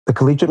The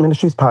Collegiate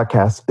Ministries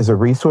podcast is a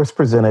resource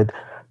presented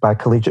by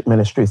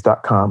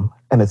collegiateministries.com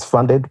and is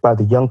funded by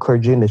the Young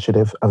Clergy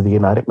Initiative of the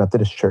United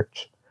Methodist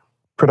Church.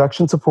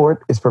 Production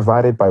support is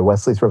provided by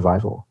Wesley's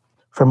Revival.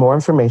 For more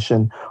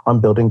information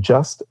on building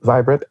just,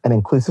 vibrant, and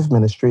inclusive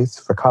ministries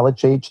for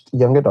college-aged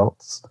young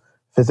adults,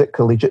 visit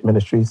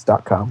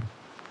collegiateministries.com.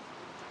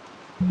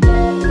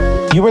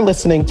 You are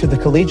listening to the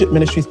Collegiate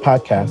Ministries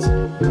podcast,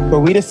 where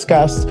we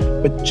discuss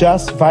what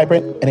just,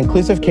 vibrant, and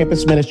inclusive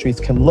campus ministries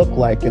can look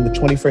like in the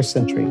 21st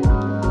century.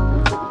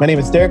 My name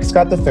is Derek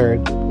Scott III.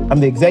 I'm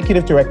the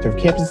Executive Director of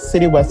Campus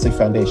City Wesley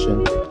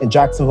Foundation in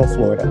Jacksonville,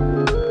 Florida.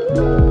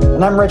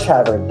 And I'm Rich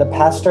Havard, the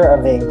pastor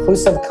of the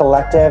Inclusive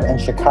Collective in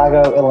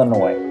Chicago,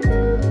 Illinois.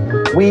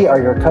 We are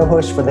your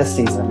co-hosts for this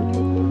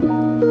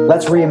season.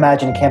 Let's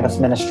reimagine campus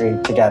ministry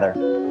together.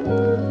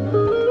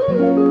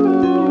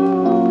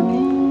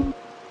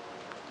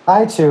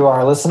 Hi to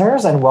our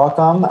listeners and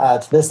welcome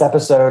to this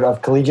episode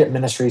of Collegiate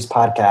Ministries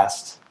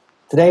podcast.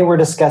 Today we're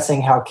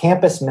discussing how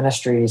campus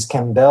ministries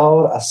can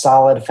build a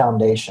solid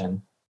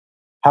foundation,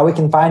 how we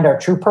can find our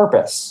true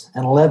purpose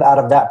and live out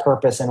of that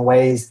purpose in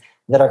ways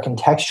that are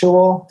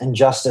contextual and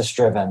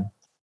justice-driven.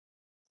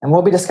 And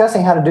we'll be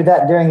discussing how to do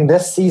that during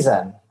this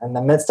season in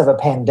the midst of a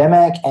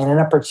pandemic and in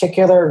a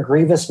particular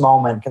grievous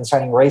moment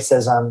concerning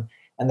racism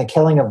and the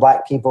killing of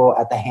Black people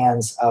at the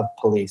hands of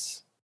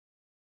police.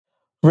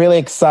 Really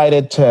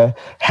excited to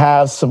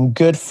have some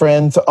good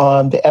friends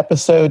on the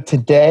episode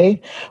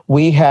today.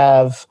 We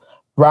have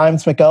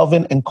Rhymes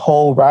McElvin and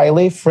Cole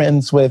Riley,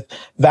 friends with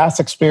vast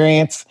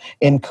experience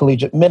in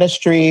collegiate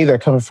ministry. They're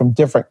coming from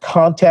different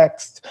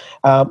contexts,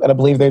 and I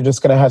believe they're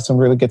just going to have some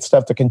really good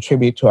stuff to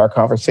contribute to our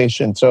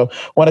conversation. So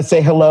I want to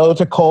say hello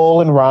to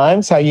Cole and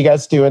Rhymes. How you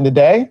guys doing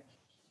today?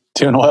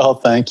 Doing well,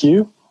 thank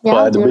you. Yeah,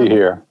 Glad to be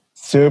here.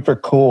 Super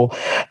cool.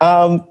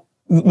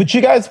 Would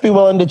you guys be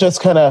willing to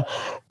just kind of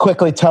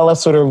quickly tell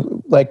us sort of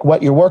like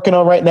what you're working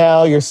on right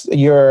now, your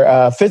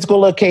physical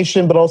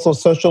location, but also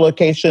social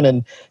location,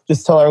 and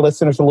just tell our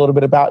listeners a little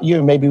bit about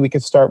you? Maybe we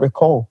could start with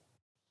Cole.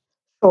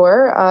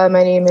 Sure.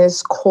 My name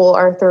is Cole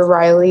Arthur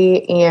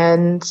Riley,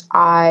 and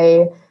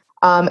I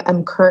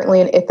am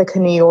currently in Ithaca,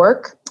 New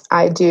York.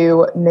 I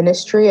do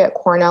ministry at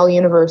Cornell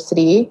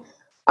University,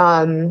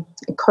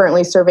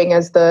 currently serving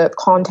as the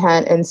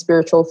content and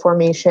spiritual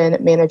formation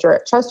manager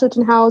at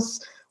Chesterton House,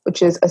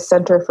 which is a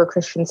center for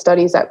Christian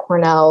studies at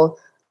Cornell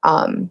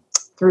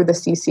through the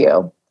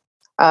CCO.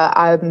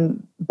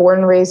 I'm born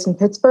and raised in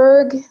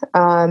Pittsburgh,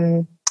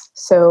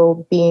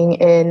 so being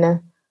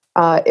in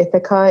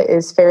Ithaca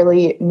is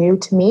fairly new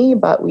to me,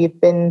 but we've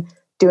been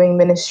doing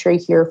ministry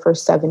here for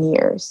 7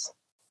 years.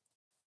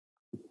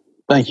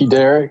 Thank you,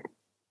 Derek.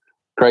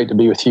 Great to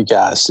be with you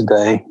guys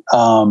today.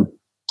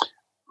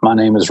 My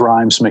name is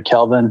Rhymes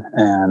McElvin,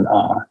 and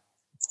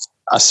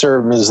I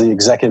serve as the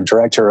executive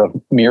director of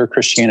Mere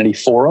Christianity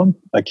Forum,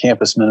 a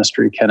campus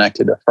ministry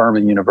connected to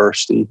Furman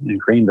University in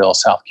Greenville,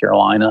 South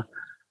Carolina.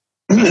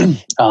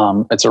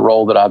 It's a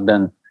role that I've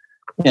been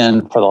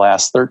in for the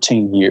last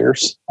 13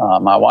 years.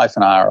 My wife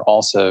and I are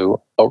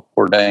also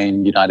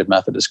ordained United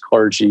Methodist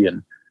clergy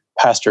and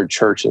pastored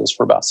churches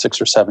for about 6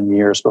 or 7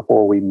 years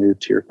before we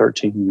moved here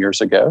 13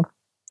 years ago.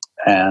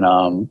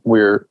 And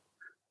we're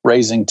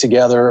raising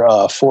together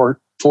four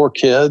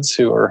kids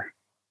who are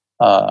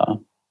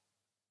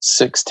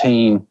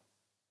 16,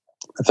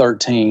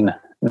 13,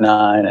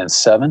 9, and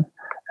 7.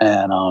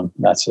 And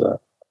that's a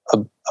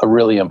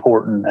really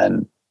important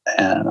and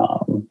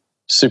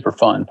super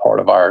fun part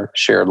of our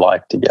shared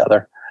life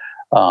together.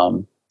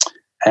 And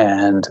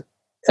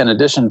in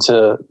addition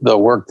to the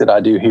work that I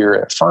do here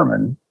at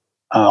Furman,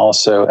 I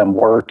also am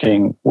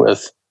working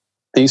with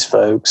these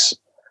folks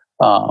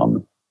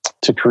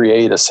to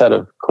create a set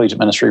of collegiate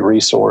ministry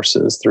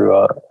resources through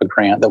a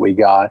grant that we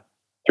got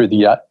through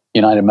the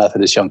United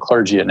Methodist Young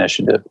Clergy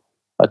Initiative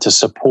to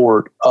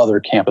support other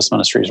campus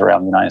ministries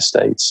around the United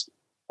States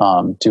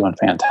doing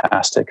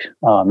fantastic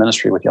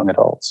ministry with young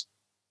adults.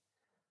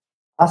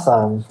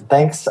 Awesome.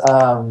 Thanks,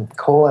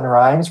 Cole and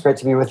Rhymes. Great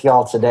to be with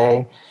y'all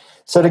today.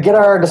 So to get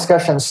our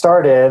discussion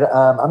started,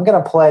 I'm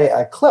going to play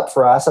a clip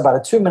for us, about a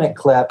 2-minute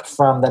clip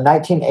from the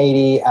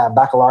 1980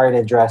 baccalaureate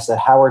address that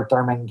Howard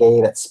Thurman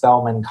gave at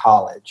Spelman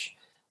College.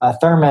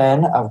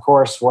 Thurman, of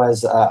course,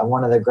 was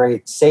one of the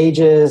great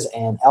sages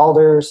and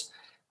elders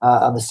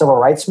of the civil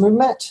rights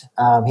movement.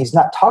 He's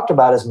not talked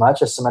about as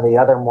much as some of the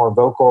other more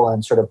vocal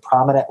and sort of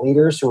prominent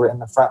leaders who were in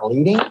the front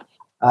leading,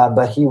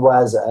 but he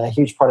was a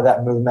huge part of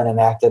that movement and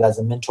acted as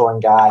a mentor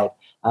and guide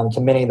to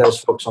many of those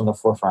folks on the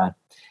forefront.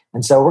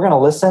 And so we're going to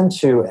listen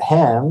to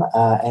him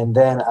and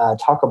then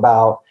talk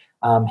about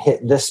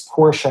this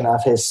portion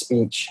of his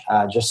speech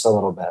just a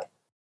little bit.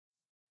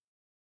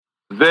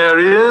 There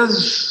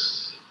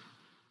is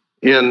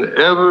in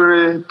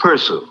every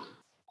person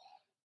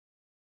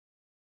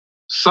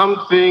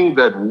something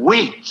that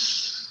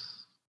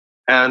waits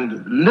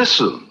and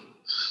listens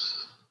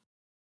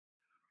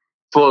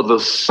for the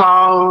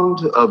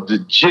sound of the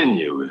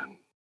genuine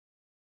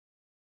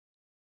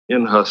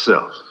in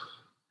herself.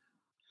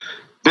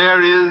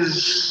 There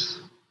is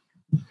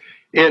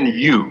in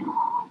you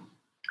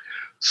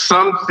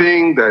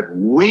something that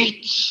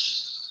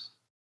waits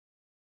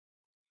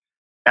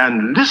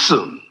and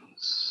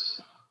listens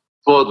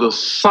for the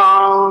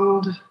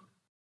sound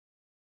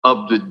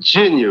of the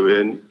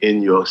genuine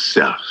in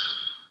yourself.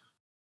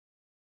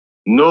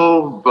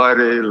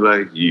 Nobody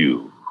like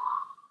you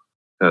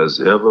has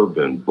ever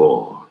been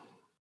born.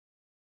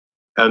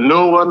 And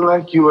no one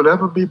like you will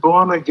ever be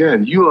born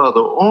again. You are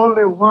the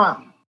only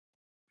one.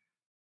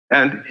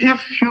 And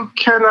if you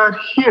cannot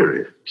hear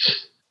it,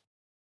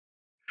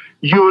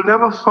 you'll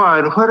never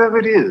find whatever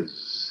it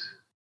is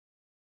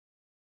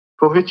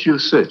for which you're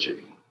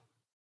searching.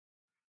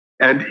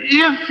 And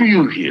if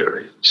you hear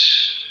it,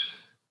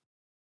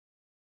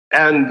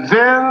 and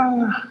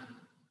then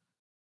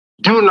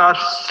do not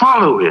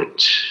follow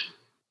it,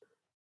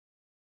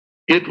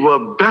 it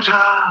were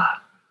better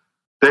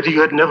that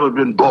you had never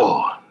been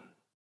born.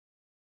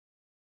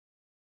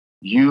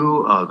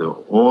 You are the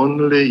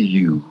only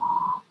you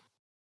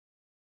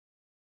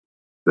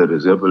that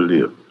has ever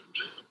lived.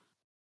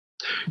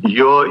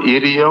 Your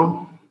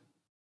idiom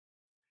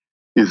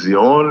is the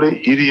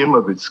only idiom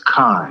of its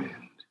kind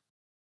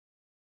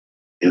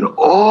in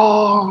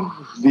all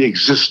the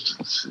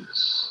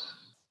existences.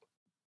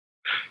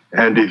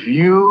 And if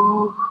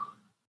you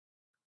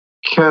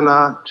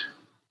cannot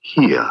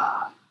hear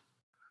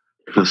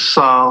the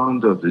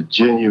sound of the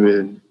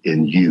genuine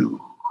in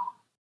you,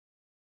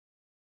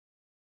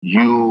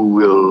 you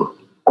will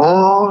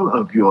all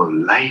of your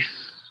life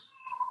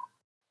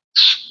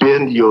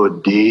spend your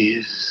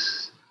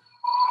days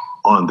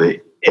on the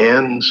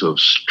ends of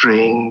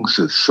strings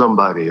that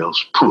somebody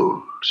else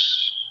pulls.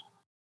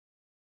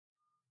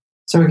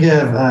 So we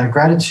give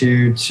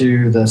gratitude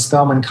to the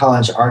Spelman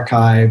College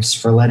Archives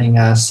for letting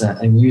us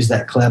and use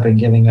that clip and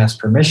giving us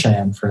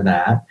permission for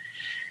that.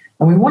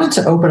 And we wanted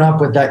to open up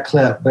with that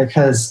clip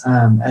because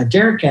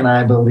Derek and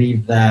I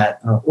believe that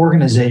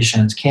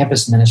organizations,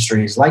 campus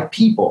ministries, like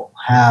people,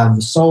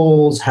 have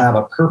souls, have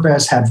a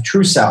purpose, have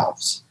true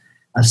selves,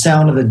 a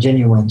sound of the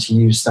genuine, to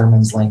use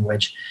Thurman's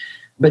language.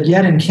 But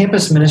yet in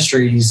campus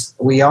ministries,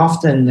 we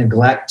often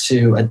neglect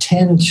to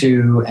attend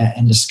to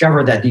and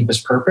discover that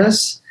deepest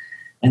purpose.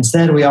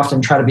 Instead, we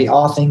often try to be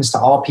all things to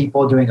all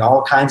people, doing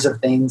all kinds of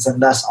things, and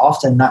thus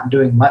often not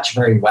doing much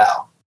very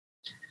well.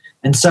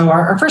 And so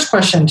our first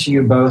question to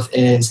you both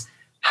is,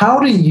 how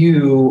do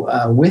you,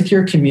 with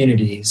your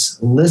communities,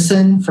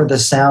 listen for the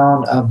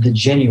sound of the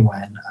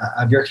genuine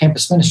of your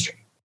campus ministry?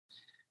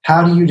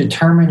 How do you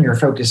determine your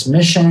focused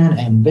mission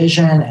and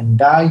vision and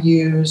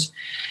values?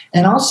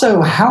 And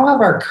also, how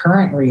have our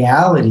current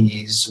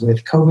realities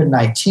with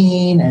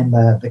COVID-19 and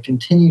the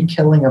continued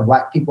killing of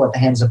Black people at the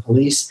hands of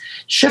police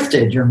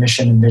shifted your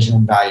mission and vision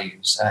and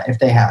values, if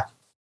they have?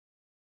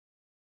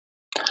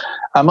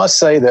 I must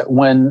say that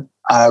when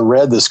I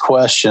read this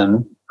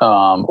question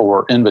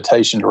or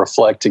invitation to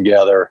reflect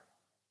together,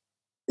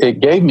 it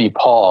gave me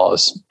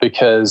pause,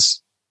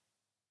 because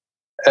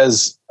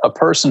as a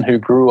person who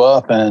grew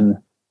up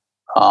in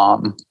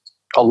a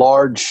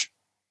large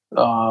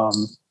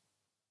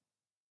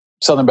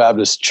Southern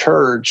Baptist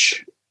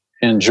church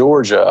in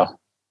Georgia,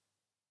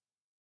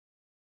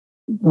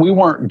 we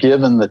weren't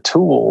given the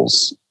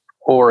tools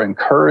or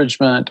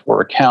encouragement or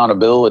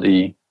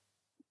accountability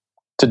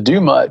to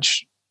do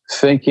much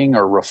thinking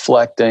or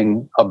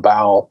reflecting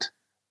about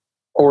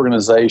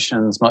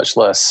organizations, much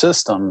less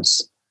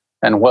systems,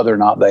 and whether or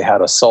not they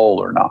had a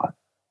soul or not,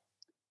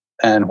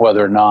 and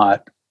whether or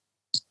not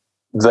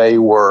they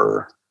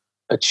were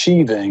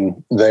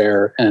achieving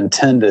their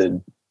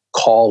intended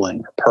calling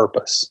or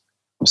purpose.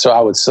 So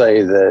I would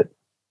say that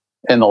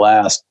in the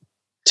last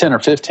 10 or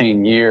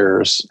 15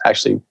 years,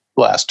 actually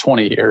last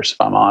 20 years,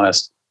 if I'm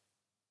honest,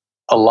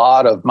 a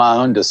lot of my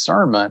own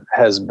discernment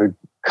has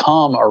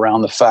become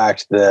around the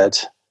fact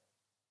that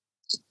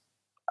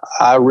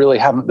I really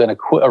haven't been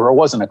equipped, or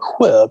wasn't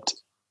equipped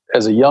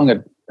as a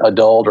young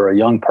adult or a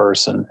young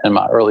person in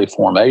my early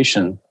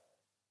formation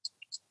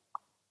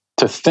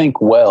to think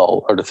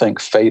well or to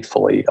think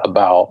faithfully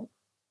about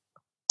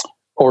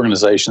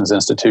organizations,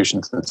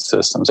 institutions, and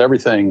systems.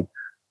 Everything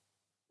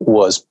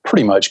was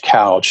pretty much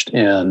couched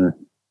in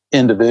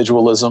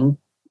individualism.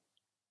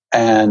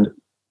 And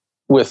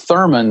with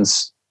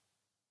Thurman's,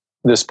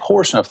 this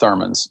portion of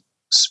Thurman's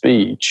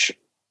speech,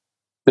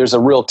 there's a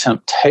real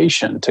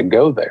temptation to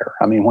go there.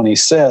 I mean, when he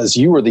says,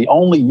 you are the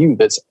only you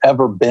that's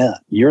ever been,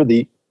 you're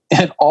the,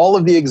 in all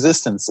of the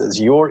existences,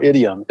 your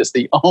idiom is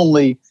the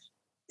only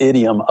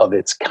idiom of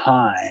its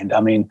kind.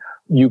 I mean,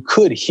 you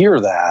could hear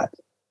that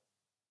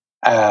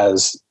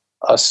as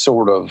a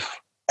sort of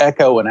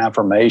echo and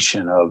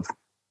affirmation of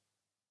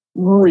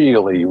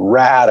really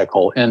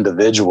radical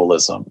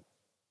individualism,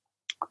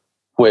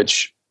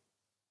 which,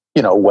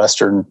 you know,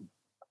 Western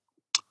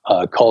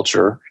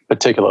culture,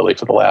 particularly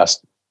for the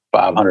last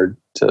 500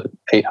 to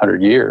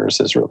 800 years,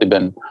 has really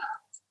been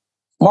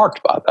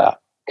marked by that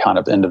kind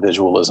of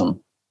individualism.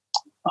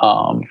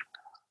 I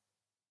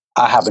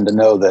happen to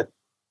know that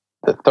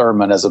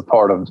Thurman, as a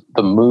part of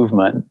the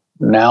movement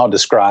now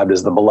described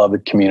as the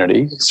beloved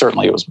community,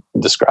 certainly it was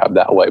described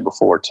that way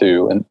before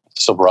too, in the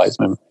civil rights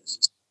movement,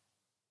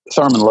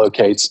 Thurman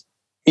locates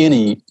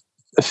any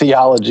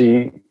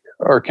theology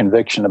or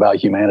conviction about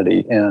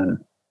humanity in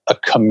a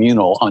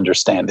communal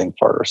understanding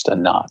first,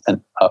 and not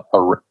a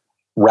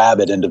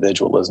rabid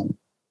individualism.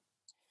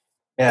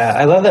 Yeah,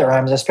 I love that,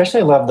 Rhymes. I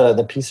especially love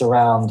the piece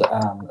around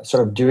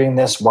sort of doing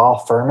this while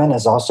Thurman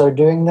is also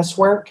doing this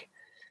work.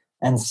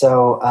 And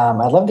so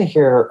I'd love to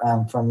hear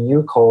from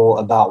you, Cole,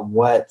 about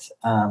what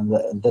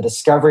the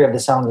discovery of the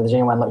Sound of the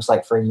Genuine looks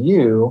like for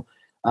you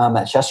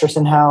at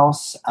Chesterton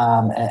House,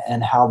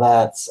 and how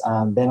that's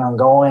been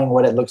ongoing,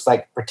 what it looks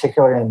like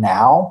particularly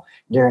now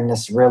during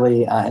this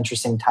really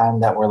interesting time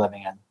that we're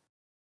living in.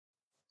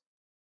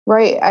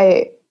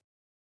 Right.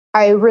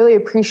 I really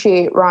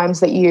appreciate, Rhymes,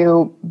 that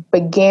you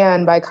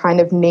began by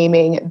kind of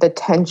naming the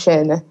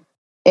tension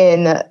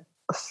in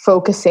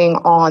focusing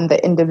on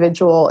the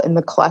individual and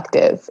the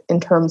collective in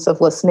terms of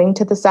listening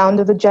to the sound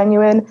of the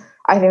genuine.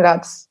 I think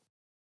that's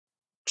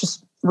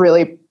just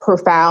really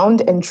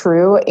profound and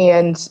true.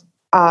 And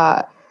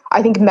I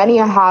think many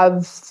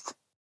have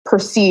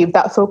perceived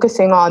that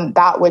focusing on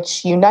that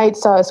which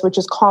unites us, which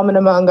is common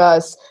among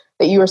us,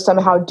 that you are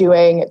somehow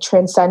doing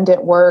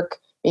transcendent work,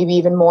 maybe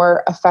even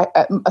more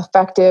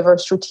effective or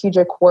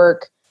strategic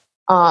work.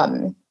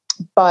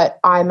 But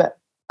I'm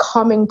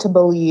coming to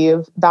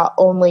believe that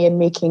only in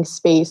making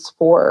space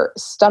for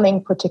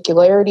stunning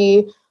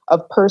particularity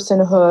of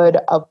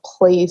personhood, of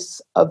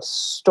place, of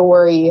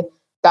story,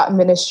 that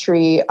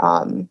ministry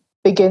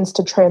begins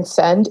to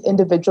transcend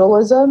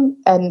individualism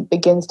and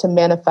begins to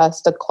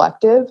manifest a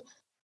collective.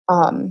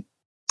 And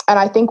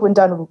I think when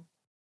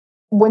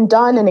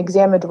done and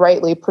examined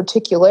rightly,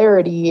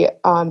 particularity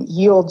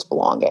yields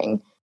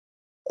belonging,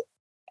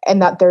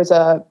 and that there's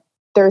a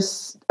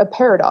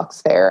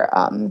paradox there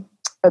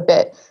a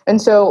bit.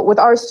 And so with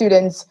our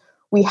students,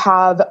 we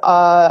have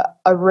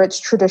a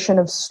rich tradition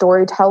of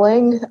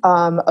storytelling,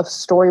 of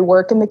story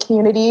work in the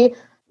community,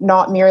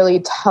 not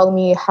merely tell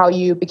me how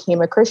you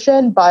became a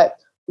Christian, but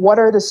what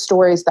are the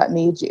stories that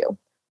made you?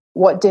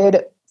 What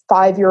did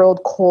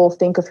 5-year-old Cole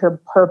think of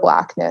her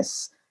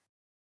Blackness?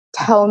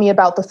 Tell me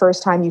about the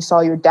first time you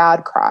saw your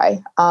dad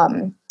cry.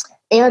 And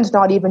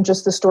not even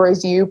just the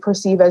stories you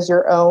perceive as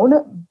your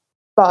own,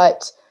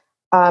 but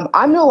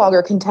I'm no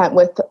longer content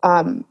with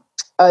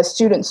a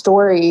student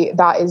story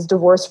that is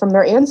divorced from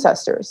their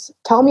ancestors.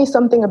 Tell me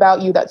something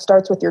about you that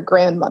starts with your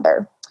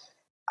grandmother.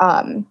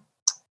 And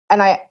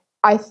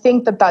I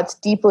think that that's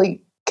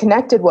deeply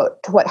connected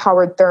to what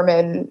Howard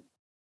Thurman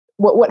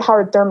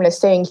is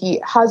saying.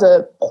 He has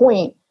a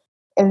point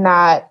in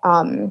that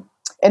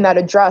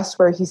address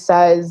where he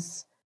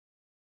says,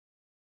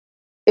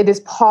 "It is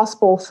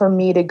possible for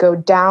me to go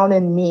down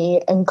in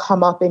me and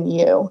come up in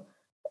you.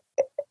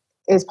 It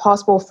is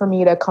possible for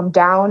me to come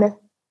down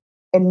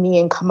in me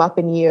and come up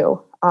in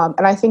you."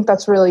 And I think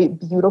that's really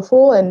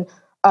beautiful and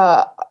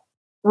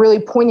really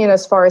poignant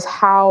as far as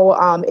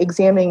how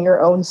examining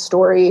your own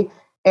story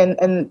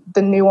and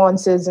the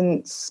nuances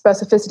and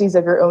specificities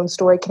of your own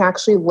story can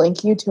actually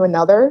link you to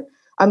another,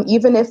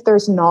 even if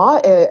there's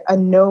not a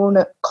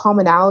known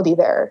commonality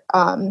there,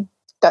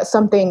 that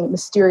something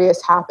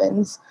mysterious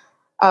happens.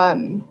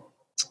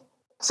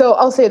 So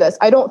I'll say this.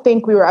 I don't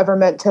think we were ever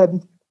meant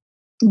to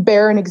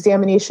bear an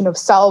examination of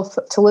self,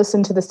 to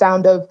listen to the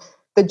sound of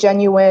the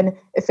genuine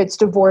if it's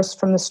divorced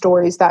from the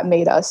stories that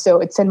made us. So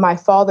it's in my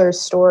father's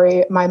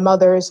story, my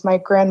mother's, my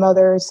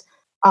grandmother's,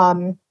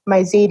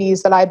 my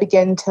Zadie's, that I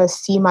begin to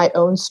see my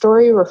own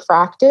story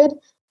refracted.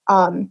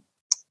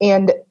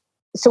 And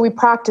so we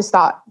practice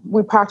that.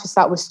 We practice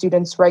that with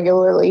students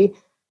regularly.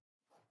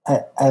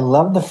 I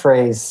love the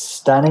phrase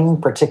 "stunning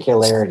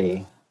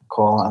particularity,"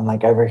 Cole. I'm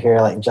like over here,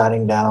 like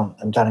jotting down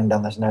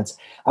those notes.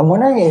 I'm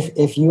wondering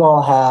if you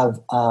all have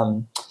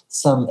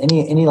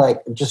any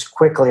like just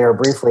quickly or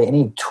briefly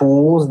any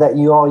tools that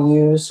you all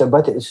use. So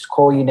both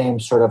Cole, you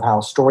named sort of how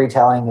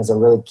storytelling is a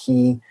really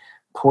key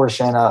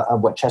portion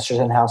of what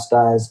Chesterton House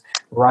does.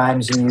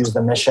 Rhymes, you use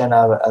the mission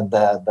of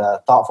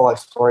the thoughtful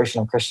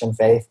exploration of Christian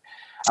faith.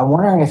 I'm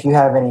wondering if you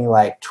have any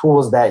like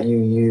tools that you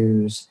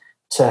use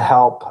to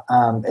help,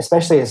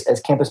 especially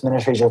as campus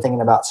ministries are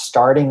thinking about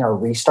starting or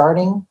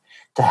restarting,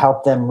 to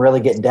help them really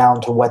get down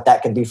to what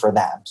that could be for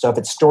them. So if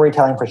it's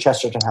storytelling for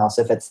Chesterton House,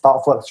 if it's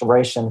thoughtful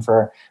exploration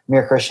for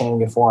Mere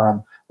Christianity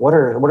Forum, what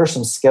are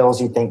some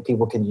skills you think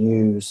people could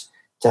use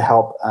to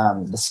help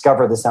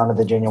discover the sound of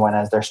the genuine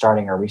as they're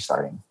starting or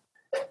restarting?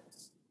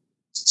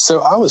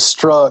 So I was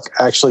struck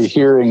actually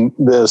hearing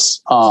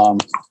this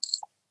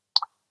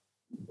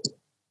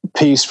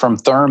piece from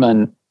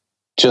Thurman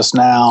just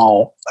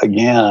now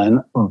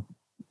again,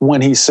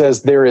 when he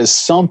says there is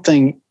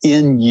something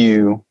in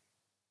you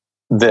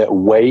that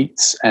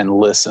waits and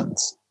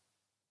listens.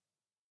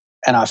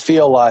 And I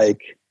feel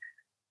like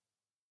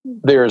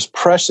there's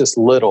precious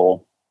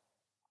little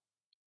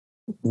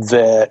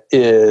that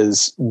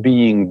is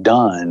being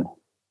done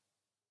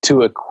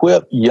to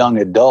equip young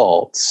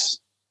adults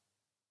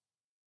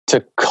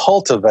to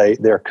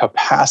cultivate their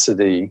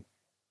capacity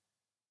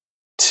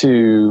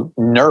to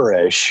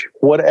nourish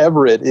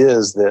whatever it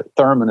is that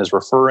Thurman is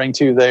referring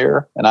to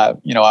there. And I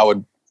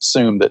would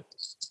assume that,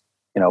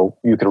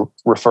 you could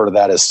refer to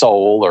that as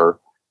soul or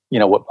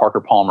what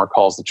Parker Palmer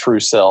calls the true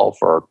self,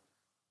 or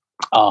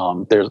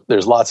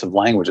there's lots of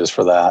languages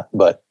for that.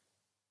 But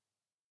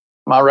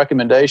my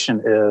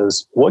recommendation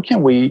is, what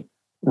can we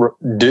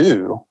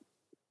do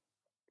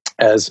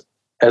as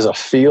a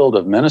field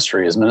of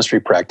ministry, as ministry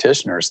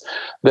practitioners,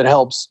 that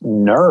helps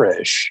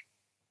nourish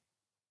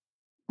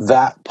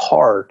that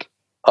part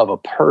of a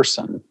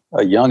person,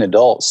 a young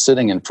adult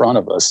sitting in front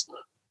of us,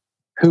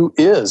 who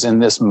is in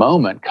this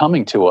moment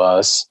coming to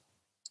us,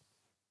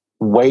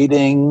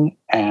 waiting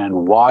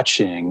and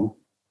watching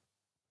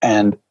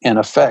and in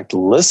effect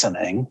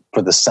listening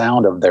for the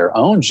sound of their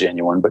own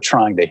genuine, but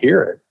trying to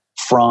hear it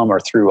from or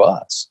through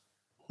us.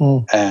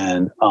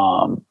 And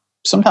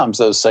sometimes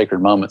those sacred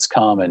moments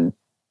come, and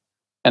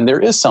there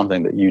is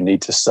something that you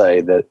need to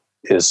say that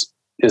is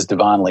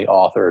divinely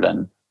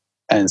authored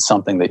and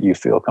something that you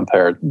feel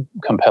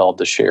compelled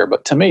to share.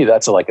 But to me,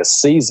 that's like a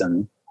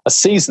seasoning, a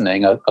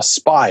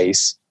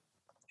spice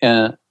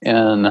in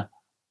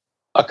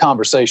a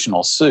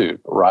conversational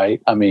soup,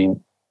 right? I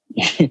mean,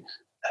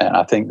 and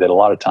I think that a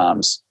lot of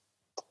times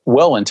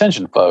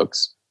well-intentioned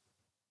folks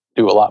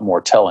do a lot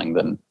more telling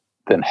than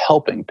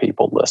helping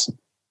people listen.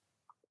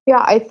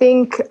 Yeah, I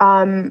think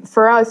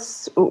for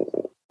us,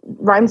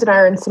 Rhymes and I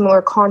are in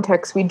similar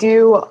contexts. We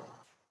do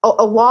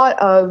a lot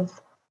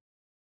of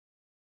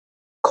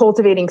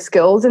cultivating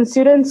skills in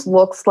students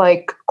looks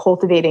like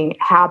cultivating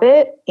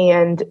habit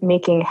and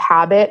making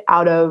habit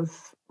out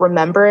of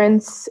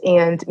remembrance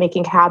and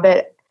making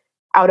habit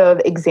out of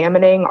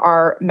examining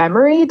our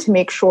memory to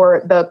make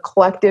sure the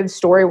collective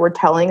story we're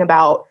telling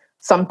about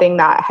something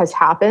that has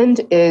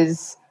happened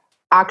is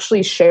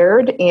actually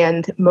shared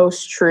and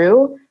most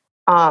true.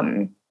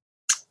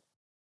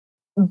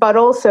 But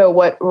also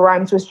what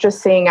Rhymes was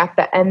just saying at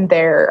the end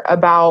there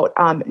about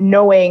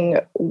knowing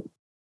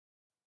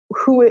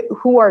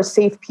who are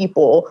safe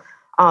people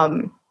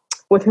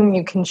with whom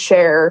you can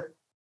share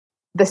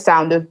the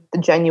sound of the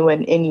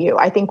genuine in you.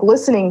 I think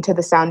listening to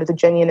the sound of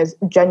the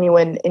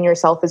genuine in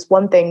yourself is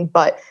one thing,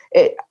 but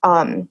it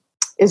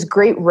is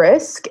great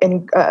risk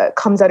and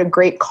comes at a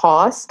great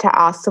cost to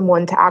ask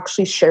someone to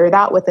actually share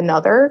that with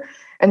another.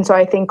 And so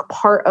I think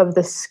part of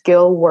the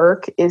skill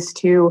work is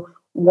to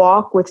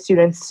walk with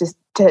students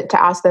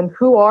to ask them,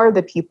 who are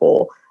the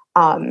people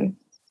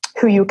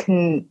who you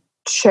can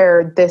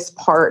share this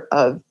part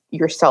of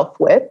yourself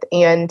with.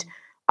 And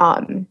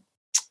I'm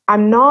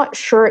not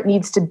sure it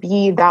needs to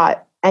be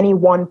that any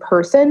one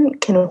person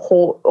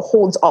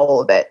holds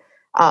all of it.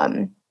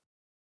 I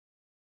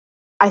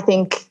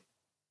think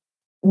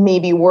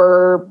maybe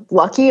we're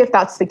lucky if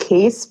that's the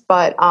case,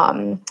 but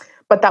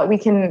that we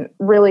can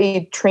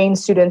really train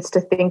students to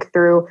think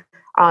through,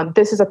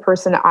 this is a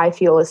person I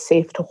feel is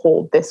safe to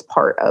hold this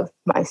part of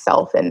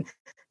myself, and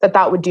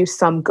that would do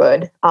some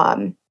good.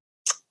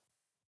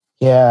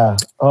 Yeah.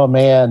 Oh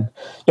man.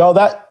 Y'all,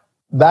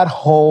 that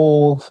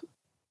whole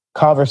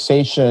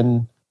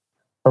conversation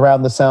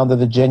around the sound of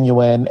the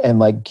genuine and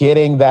like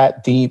getting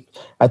that deep,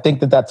 I think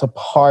that's a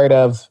part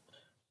of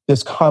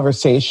this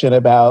conversation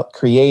about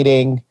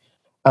creating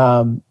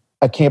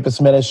a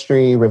campus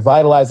ministry,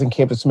 revitalizing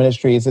campus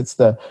ministries.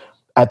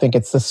 I think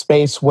it's the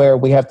space where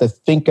we have to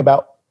think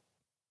about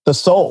the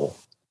soul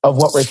of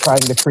what we're trying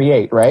to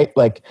create, right?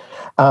 Like,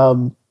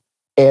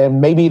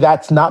 and maybe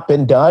that's not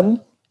been done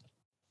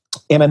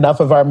in enough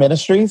of our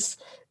ministries.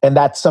 And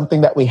that's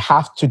something that we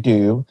have to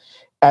do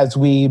as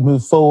we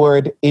move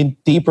forward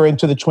deeper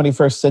into the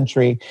 21st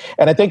century.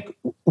 And I think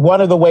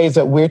one of the ways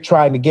that we're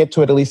trying to get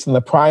to it, at least in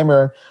the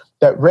primer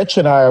that Rich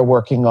and I are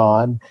working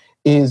on,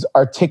 is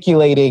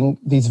articulating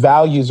these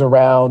values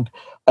around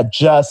a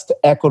just,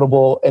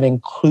 equitable, and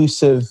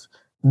inclusive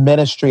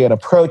ministry and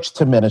approach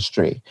to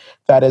ministry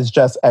that is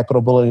just,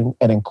 equitable,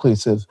 and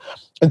inclusive.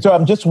 And so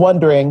I'm just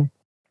wondering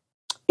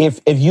if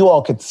you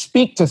all could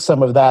speak to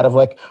some of that, of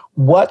like,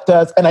 what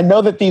does, and I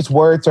know that these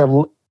words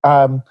are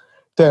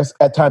there's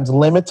at times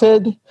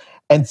limited,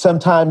 and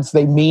sometimes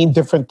they mean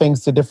different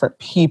things to different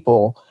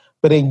people,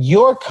 but in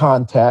your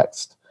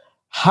context,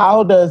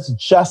 how does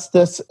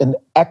justice and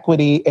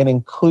equity and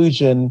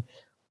inclusion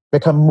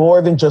become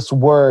more than just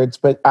words,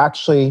 but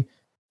actually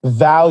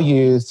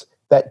values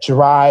that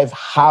drive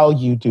how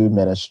you do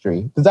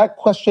ministry? Does that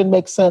question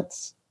make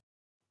sense?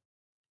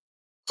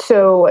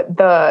 So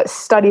the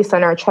Study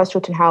Center,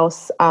 Chesterton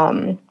House,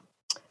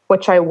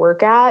 which I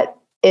work at,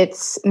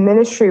 its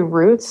ministry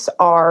roots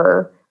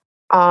are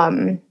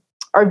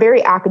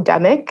very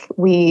academic.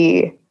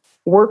 We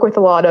work with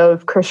a lot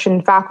of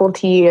Christian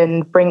faculty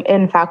and bring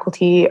in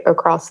faculty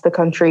across the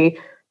country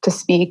to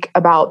speak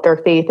about their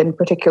faith in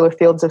particular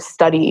fields of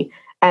study.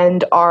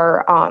 And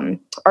our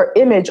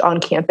image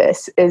on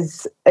campus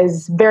is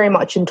very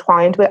much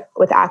entwined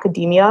with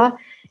academia.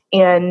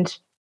 And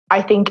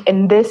I think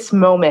in this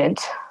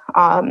moment,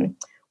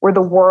 where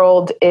the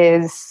world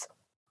is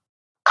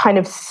kind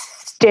of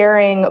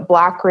staring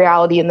Black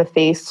reality in the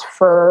face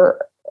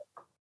for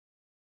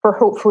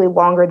hopefully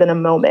longer than a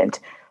moment,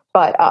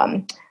 but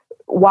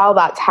while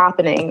that's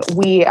happening,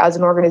 we as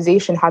an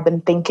organization have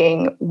been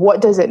thinking,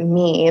 what does it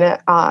mean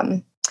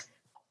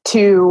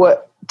to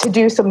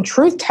do some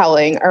truth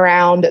telling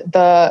around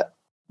the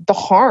the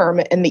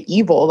harm and the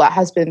evil that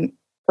has been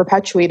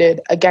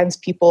perpetuated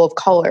against people of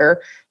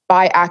color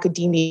by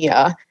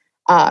academia.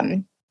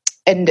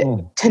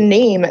 To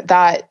name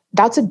that,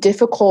 that's a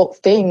difficult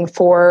thing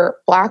for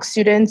Black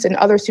students and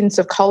other students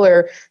of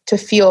color to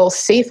feel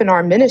safe in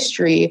our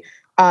ministry,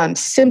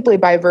 simply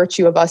by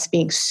virtue of us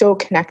being so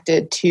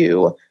connected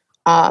to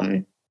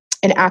an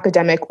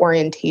academic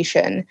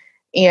orientation.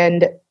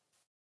 And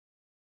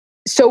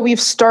so we've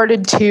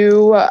started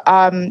to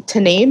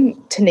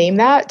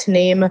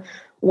name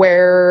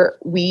where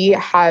we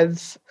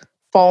have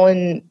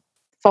fallen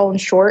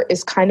short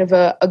is kind of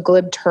a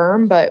glib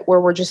term, but where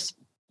we're just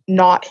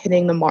not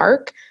hitting the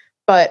mark.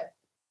 But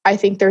I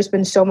think there's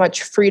been so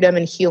much freedom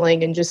and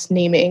healing in just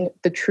naming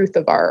the truth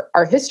of our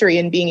history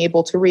and being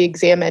able to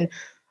re-examine,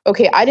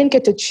 okay, I didn't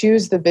get to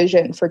choose the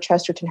vision for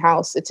Chesterton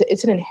House.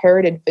 It's an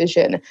inherited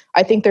vision.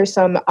 I think there's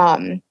some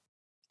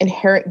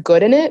inherent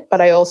good in it,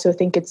 but I also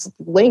think it's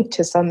linked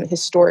to some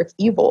historic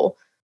evil,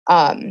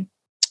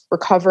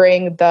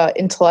 recovering the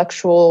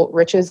intellectual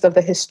riches of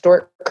the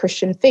historic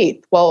Christian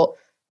faith. Well,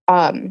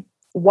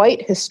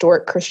 white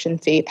historic Christian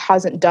faith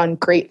hasn't done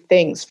great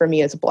things for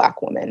me as a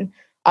Black woman.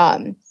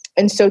 And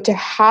so to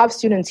have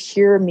students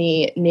hear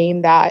me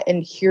name that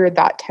and hear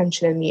that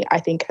tension in me, I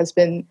think has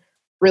been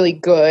really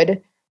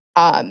good.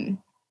 I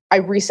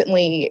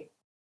recently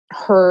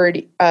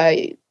heard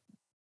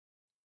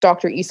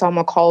Dr. Esau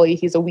McCauley,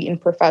 he's a Wheaton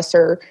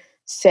professor,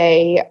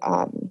 say,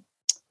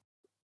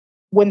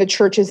 when the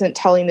church isn't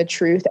telling the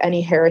truth,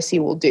 any heresy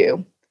will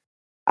do.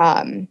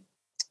 And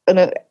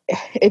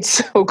it's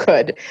so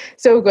good.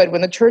 So good.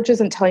 When the church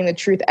isn't telling the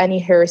truth, any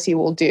heresy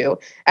will do.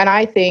 And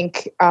I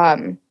think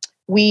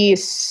we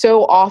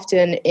so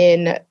often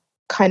in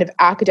kind of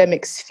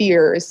academic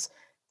spheres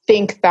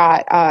think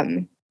that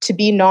to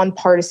be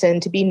nonpartisan,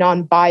 to be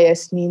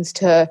non-biased means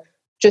to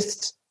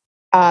just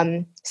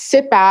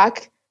sit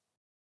back,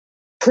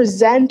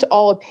 present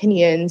all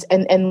opinions,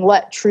 and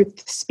let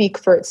truth speak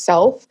for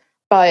itself.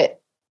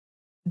 But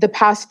the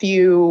past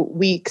few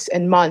weeks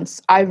and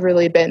months, I've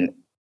really been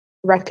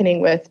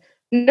reckoning with,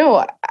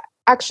 no,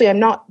 actually, I'm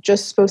not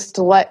just supposed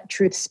to let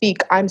truth speak.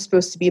 I'm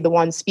supposed to be the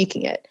one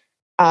speaking it.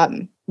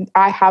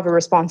 I have a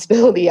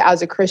responsibility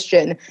as a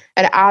Christian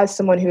and as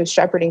someone who is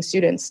shepherding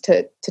students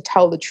to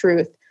tell the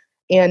truth.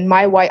 And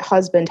my white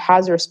husband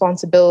has a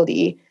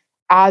responsibility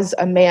as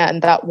a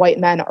man that white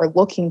men are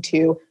looking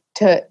to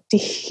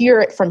hear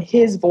it from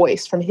his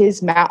voice, from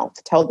his mouth,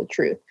 to tell the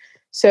truth.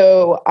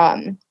 So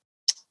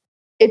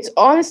it's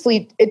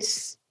honestly,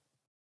 it's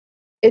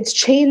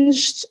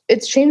changed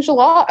a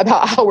lot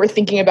about how we're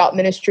thinking about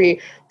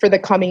ministry for the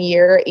coming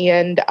year,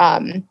 and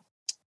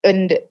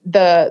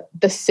the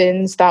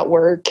sins that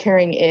we're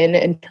carrying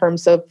in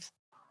terms of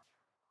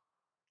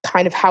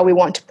kind of how we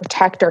want to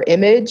protect our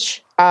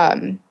image.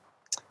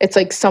 It's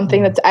like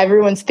something that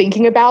everyone's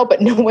thinking about,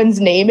 but no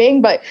one's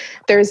naming. But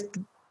there's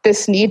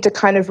this need to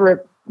kind of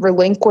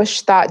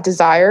relinquish that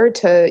desire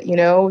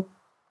to,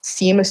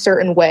 seem a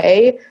certain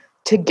way,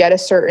 to get a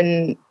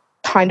certain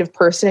kind of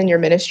person in your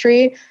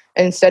ministry.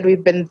 And instead,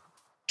 we've been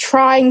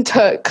trying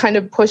to kind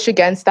of push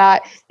against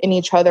that in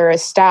each other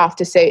as staff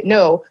to say,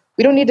 no,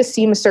 we don't need to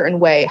seem a certain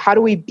way. How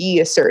do we be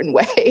a certain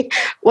way?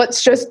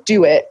 Let's just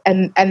do it.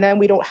 And then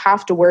we don't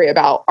have to worry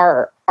about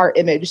our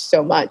image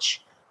so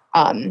much.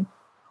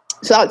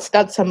 So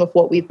that's some of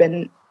what we've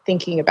been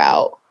thinking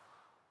about.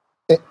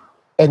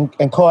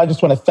 And Cole, I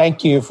just want to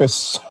thank you for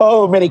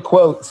so many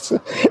quotes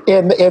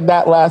in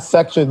that last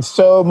section.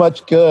 So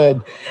much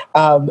good.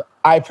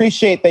 I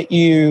appreciate that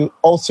you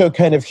also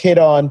kind of hit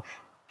on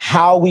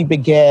how we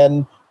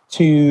began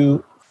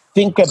to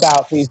think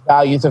about these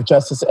values of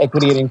justice,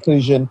 equity, and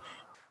inclusion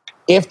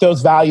if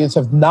those values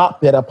have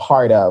not been a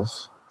part of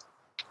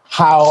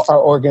how our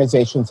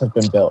organizations have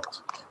been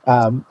built.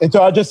 And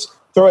so I'll just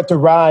throw it to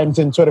Rhymes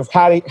and sort of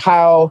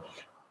how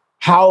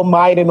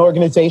might an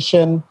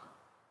organization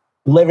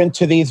live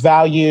into these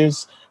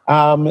values?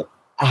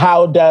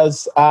 How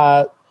does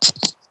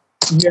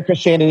Mere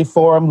Christianity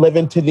Forum live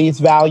into these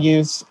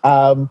values?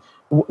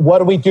 What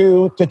do we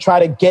do to try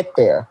to get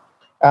there?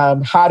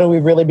 How do we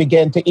really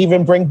begin to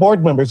even bring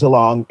board members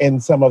along in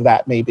some of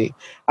that maybe?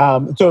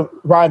 So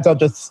Rhymes, I'll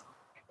just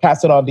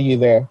pass it on to you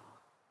there.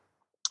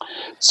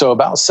 So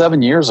about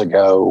 7 years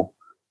ago,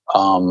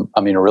 a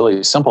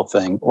really simple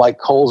thing, like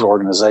Cole's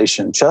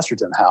organization,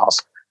 Chesterton House,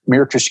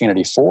 Mere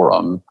Christianity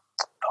Forum,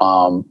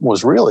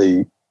 was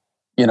really,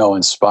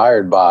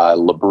 inspired by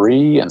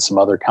Labrie and some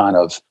other kind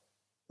of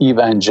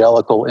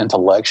evangelical,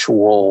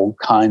 intellectual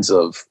kinds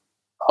of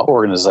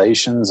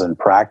organizations and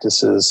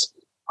practices,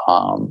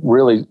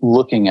 really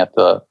looking at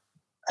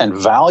and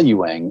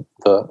valuing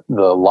the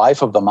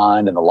life of the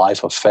mind and the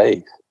life of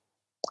faith.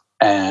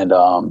 And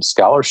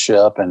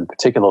scholarship, and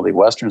particularly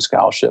Western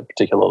scholarship,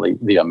 particularly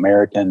the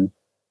American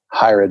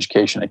Higher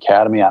Education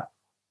Academy,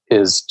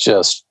 is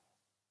just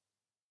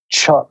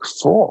chock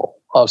full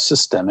of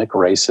systemic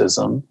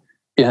racism,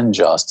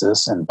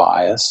 injustice, and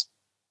bias.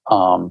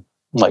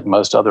 Like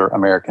most other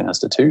American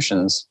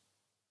institutions,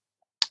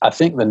 I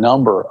think the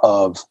number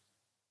of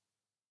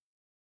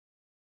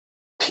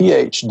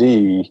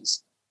PhDs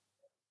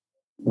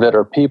that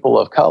are people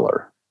of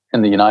color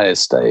in the United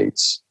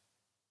States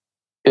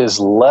is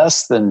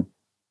less than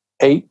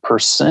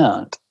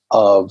 8%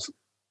 of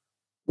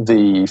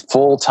the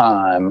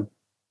full-time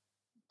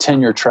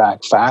tenure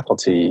track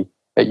faculty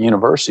at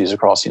universities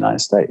across the United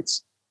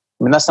States.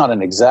 I mean, that's not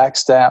an exact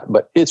stat,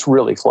 but it's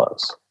really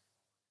close.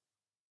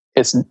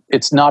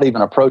 It's not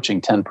even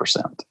approaching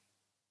 10%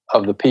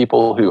 of the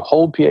people who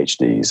hold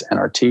PhDs and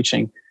are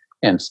teaching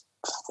in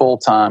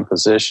full-time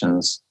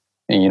positions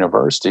in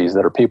universities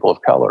that are people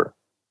of color.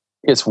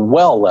 It's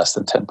well less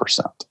than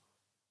 10%.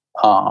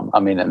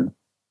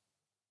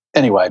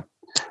 Anyway,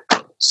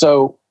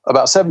 so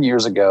about 7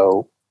 years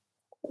ago,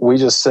 we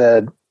just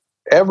said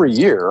every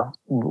year,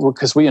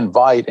 because we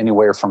invite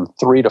anywhere from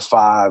 2 to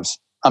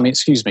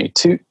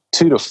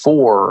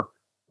 4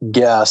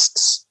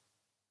 guests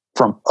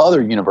from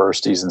other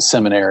universities and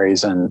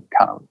seminaries and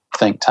kind of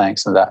think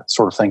tanks and that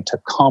sort of thing to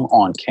come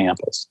on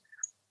campus.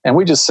 And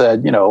we just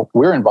said,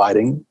 we're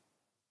inviting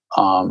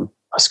a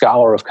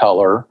scholar of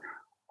color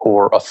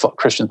or a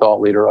Christian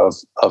thought leader of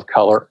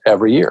color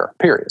every year,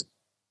 period.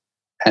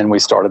 And we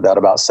started that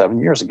about 7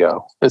 years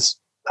ago. That's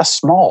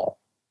small.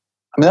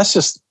 I mean,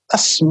 that's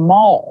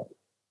small.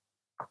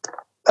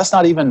 That's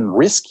not even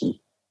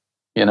risky,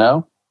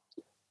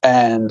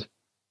 And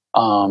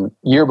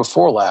year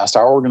before last,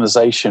 our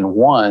organization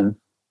won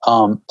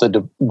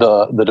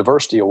the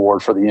diversity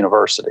award for the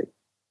university.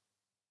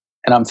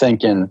 And I'm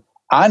thinking,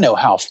 I know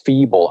how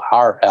feeble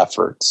our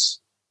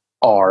efforts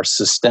are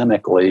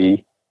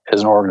systemically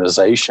as an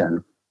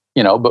organization,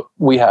 but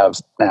we have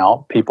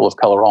now people of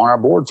color on our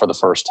board for the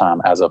first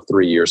time as of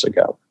 3 years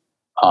ago.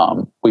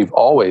 We've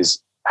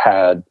always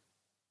had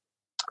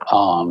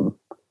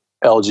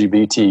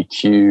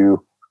LGBTQ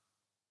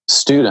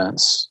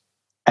students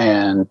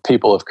and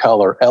people of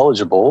color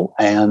eligible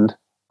and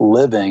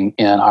living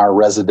in our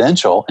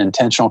residential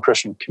intentional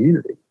Christian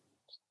community.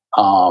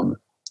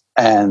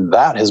 And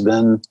that has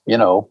been,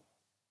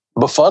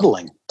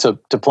 befuddling to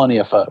plenty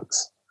of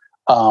folks.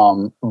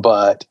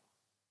 But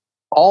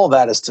all of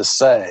that is to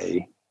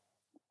say,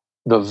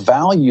 the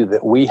value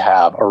that we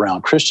have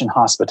around Christian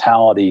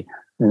hospitality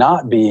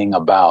not being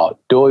about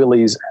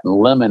doilies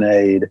and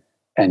lemonade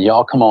and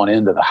y'all come on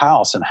into the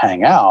house and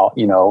hang out,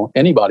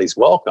 anybody's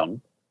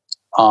welcome,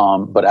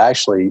 but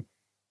actually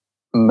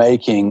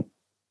making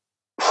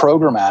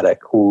programmatic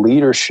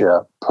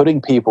leadership,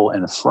 putting people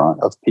in front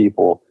of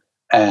people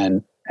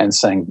and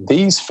saying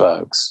these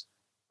folks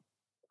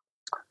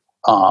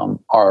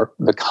are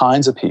the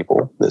kinds of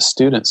people that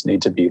students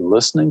need to be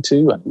listening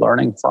to and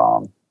learning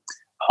from,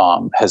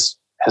 has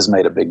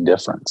made a big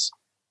difference.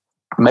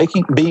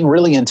 Being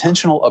really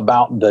intentional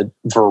about the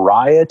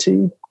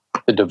variety,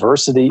 the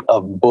diversity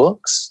of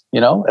books,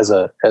 as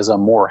a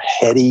more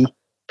heady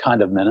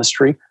kind of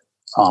ministry.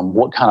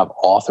 What kind of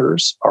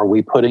authors are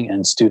we putting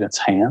in students'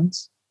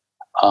 hands?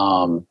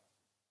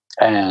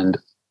 And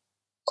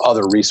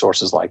other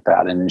resources like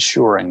that, and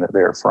ensuring that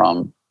they're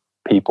from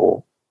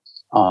people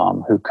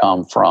who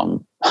come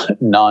from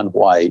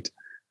non-white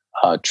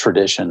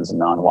traditions and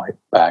non-white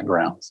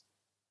backgrounds,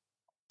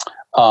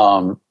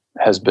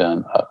 has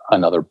been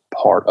another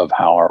part of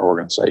how our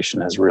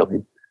organization has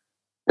really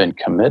been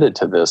committed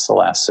to this the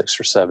last 6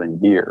 or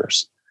 7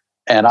 years.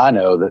 And I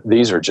know that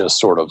these are just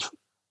sort of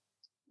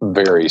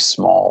very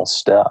small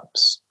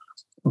steps,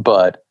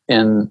 but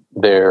in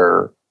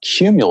their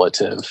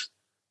cumulative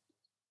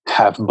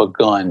have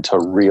begun to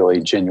really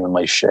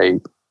genuinely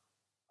shape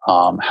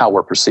how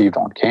we're perceived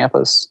on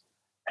campus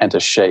and to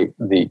shape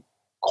the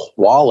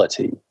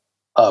quality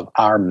of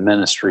our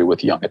ministry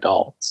with young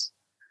adults.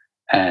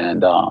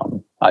 And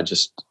I'm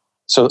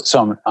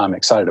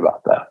excited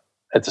about that.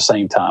 At the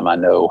same time, I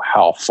know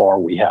how far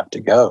we have to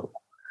go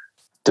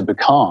to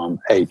become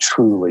a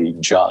truly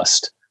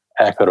just,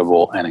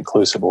 equitable, and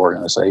inclusive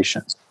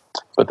organization.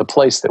 But the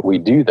place that we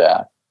do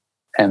that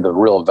and the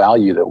real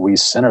value that we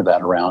center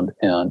that around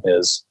in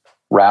is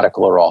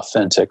radical or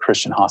authentic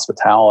Christian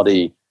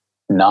hospitality,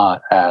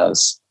 not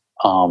as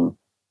a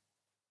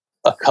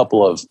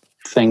couple of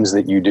things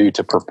that you do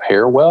to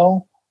prepare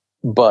well,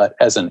 but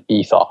as an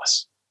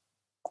ethos.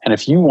 And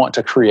if you want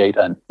to create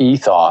an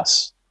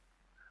ethos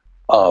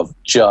of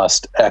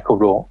just,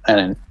 equitable,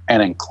 and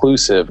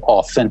inclusive,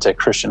 authentic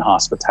Christian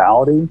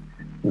hospitality,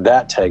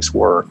 that takes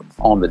work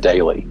on the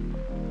daily.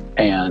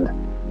 And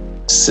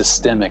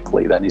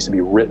systemically, that needs to be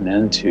written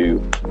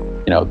into,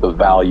 the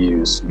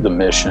values, the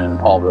mission,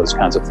 all those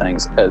kinds of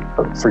things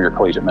for your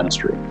collegiate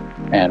ministry.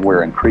 And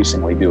we're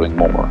increasingly doing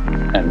more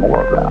and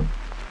more of that.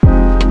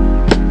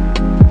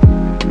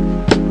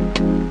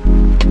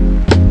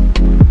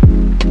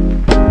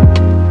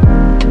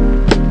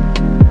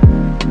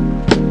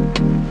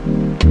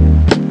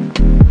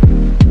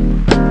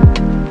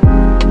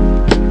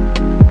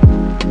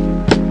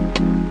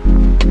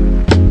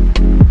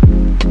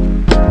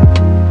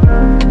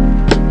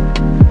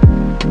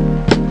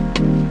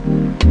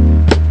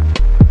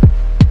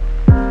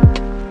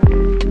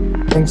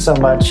 Thanks so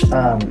much,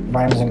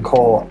 Rhymes and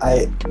Cole.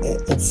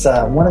 It's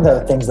one of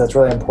the things that's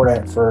really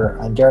important for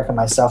Derek and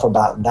myself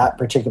about that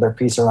particular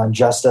piece around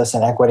justice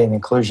and equity and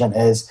inclusion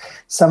is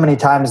so many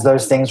times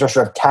those things are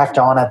sort of tacked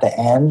on at the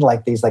end,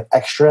 like these like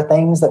extra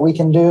things that we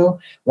can do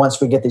once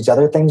we get these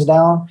other things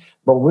down.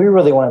 But we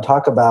really want to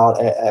talk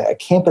about a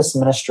campus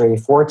ministry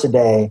for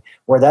today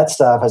where that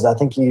stuff, as I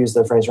think you used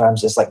the phrase,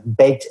 Rhymes, is like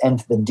baked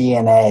into the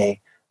DNA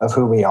of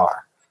who we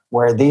are,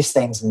 where these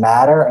things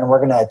matter and we're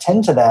going to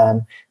attend to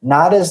them,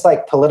 not as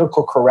like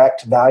political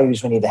correct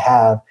values we need to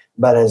have,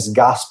 but as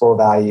gospel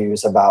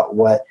values about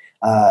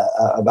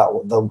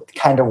about the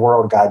kind of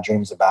world God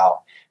dreams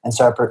about. And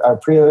so I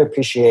really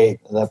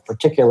appreciate the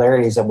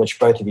particularities of which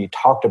both of you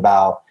talked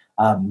about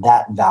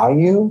that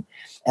value.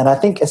 And I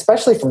think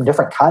especially from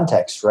different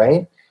contexts,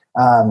 right?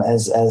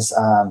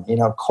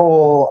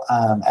 Cole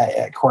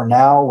at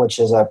Cornell, which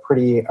is a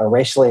pretty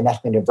racially and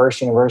ethnically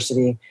diverse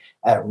university.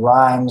 At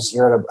Rhymes,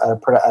 you're at a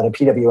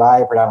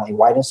PWI, predominantly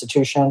white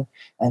institution.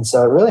 And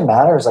so it really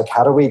matters, like,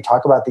 how do we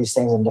talk about these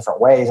things in different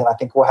ways? And I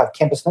think we'll have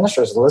campus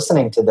ministers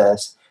listening to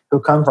this who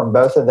come from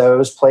both of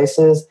those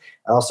places,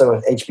 also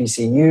with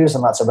HBCUs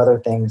and lots of other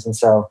things. And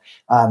so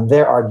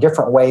there are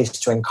different ways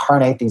to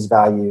incarnate these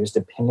values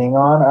depending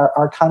on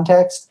our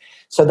context.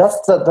 So that's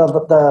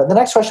the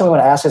next question we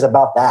want to ask is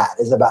about that,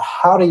 is about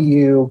how do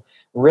you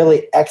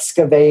really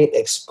excavate,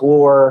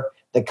 explore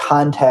the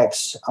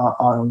context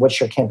on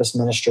which your campus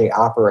ministry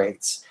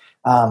operates.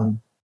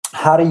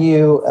 How do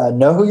you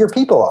know who your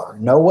people are,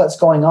 know what's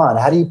going on?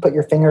 How do you put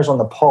your fingers on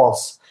the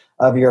pulse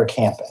of your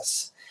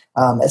campus,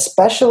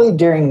 especially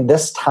during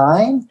this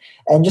time?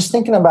 And just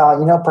thinking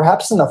about,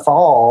 perhaps in the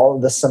fall,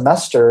 the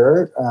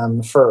semester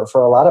for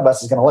a lot of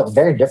us is going to look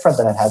very different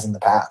than it has in the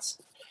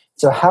past.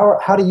 So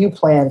how do you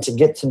plan to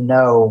get to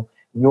know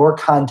your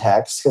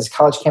context? Because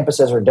college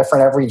campuses are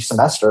different every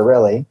semester,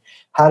 really.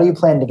 How do you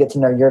plan to get to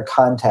know your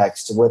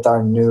context with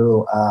our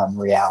new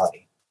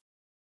reality?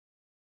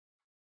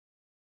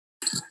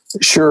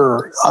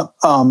 Sure.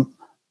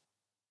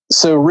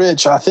 So,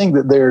 Rich, I think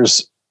that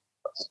there's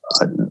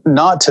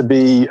not to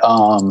be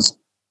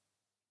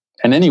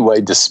in any way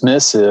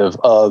dismissive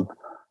of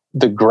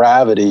the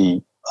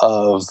gravity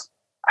of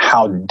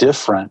how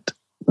different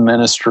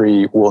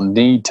ministry will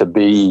need to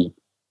be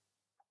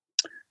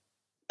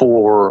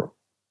for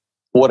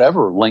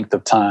whatever length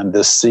of time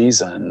this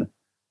season,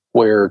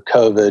 where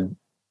COVID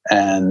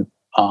and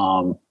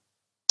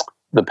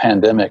the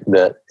pandemic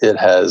that it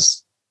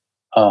has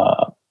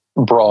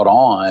brought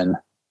on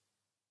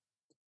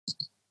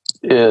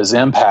is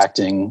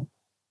impacting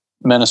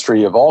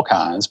ministry of all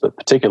kinds, but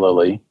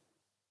particularly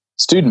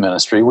student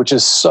ministry, which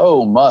is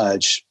so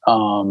much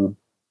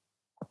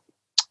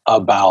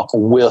about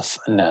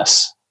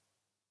withness,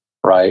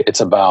 right? It's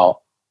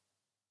about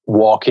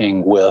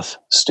walking with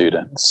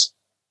students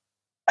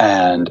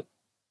and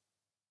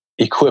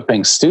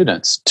equipping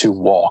students to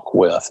walk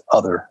with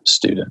other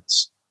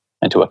students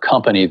and to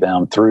accompany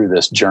them through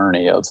this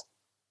journey of,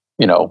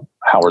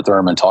 Howard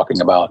Thurman talking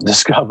about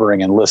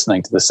discovering and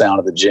listening to the sound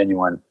of the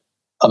genuine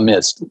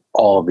amidst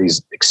all of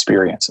these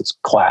experiences,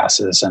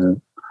 classes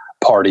and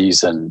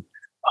parties and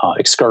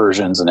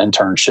excursions and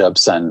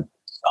internships and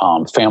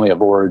family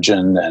of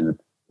origin and,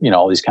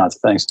 all these kinds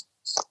of things.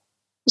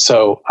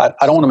 So I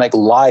don't want to make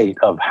light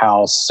of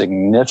how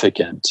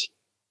significant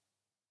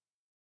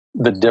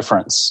the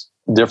differences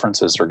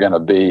are going to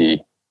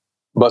be.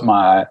 But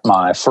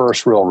my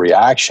first real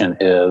reaction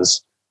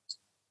is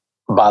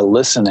by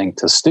listening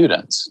to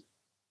students.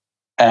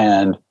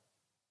 And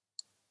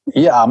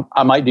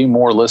I might do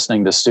more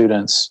listening to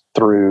students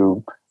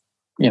through,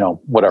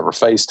 whatever,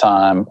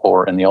 FaceTime,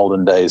 or in the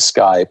olden days,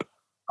 Skype,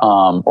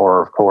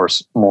 or of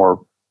course,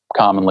 more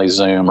commonly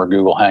Zoom or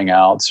Google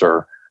Hangouts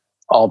or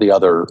all the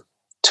other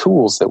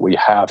tools that we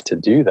have to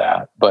do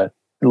that. But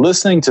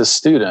listening to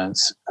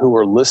students who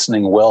are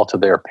listening well to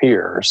their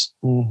peers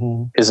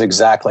is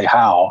exactly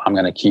how I'm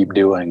going to keep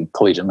doing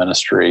collegiate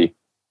ministry.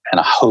 And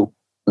I hope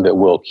that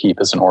we'll keep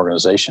as an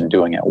organization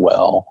doing it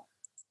well,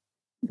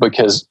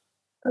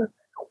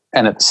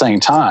 and at the same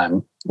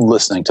time,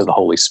 listening to the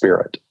Holy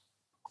Spirit.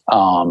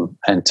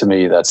 And to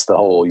me, that's the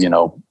whole,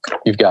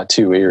 you've got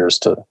two ears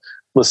to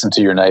listen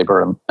to your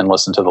neighbor and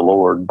listen to the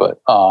Lord.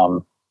 But,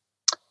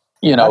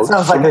 that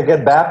sounds like a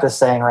good Baptist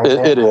saying right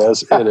there. It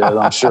is.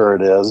 I'm sure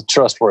it is.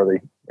 Trustworthy.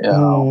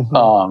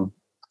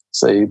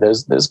 See,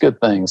 there's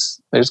good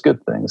things. There's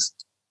good things.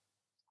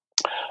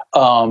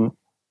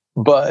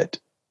 But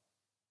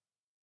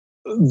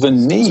the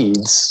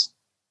needs,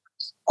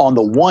 on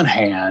the one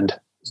hand,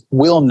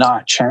 will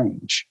not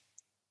change.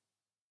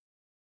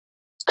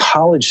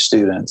 College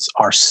students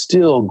are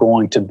still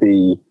going to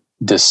be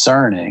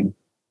discerning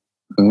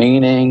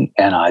meaning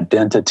and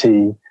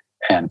identity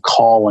and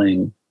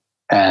calling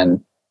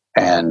and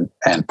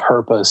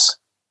purpose,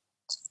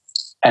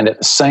 and at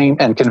the same,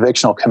 and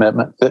convictional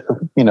commitment,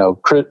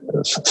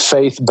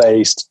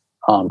 faith-based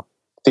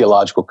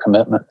theological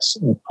commitments,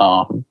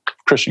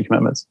 Christian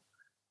commitments,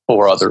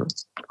 or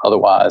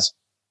otherwise.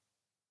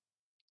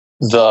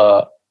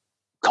 The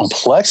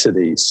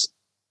complexities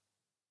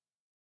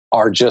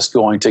are just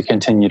going to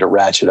continue to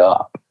ratchet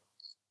up.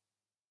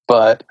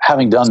 But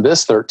having done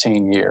this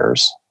 13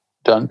 years,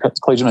 done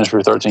collegiate ministry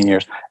for 13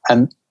 years,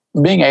 and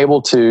being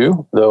able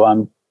to, though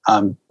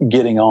I'm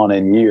getting on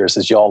in years,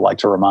 as y'all like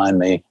to remind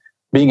me,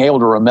 being able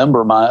to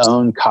remember my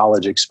own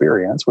college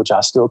experience, which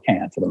I still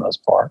can for the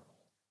most part,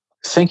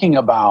 thinking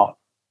about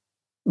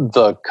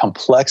the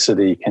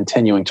complexity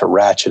continuing to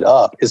ratchet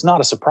up is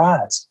not a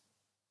surprise.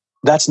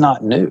 That's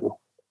not new.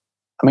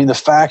 I mean, the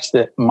fact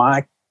that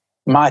my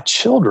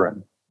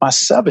children, my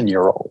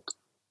 7-year-old,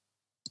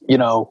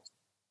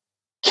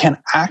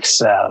 can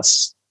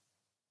access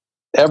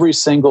every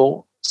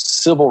single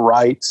civil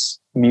rights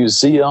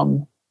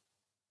museum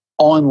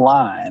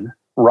online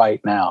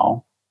right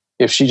now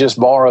if she just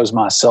borrows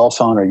my cell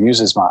phone or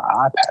uses my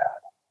iPad.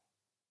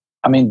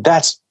 I mean,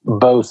 that's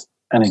both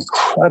an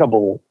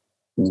incredible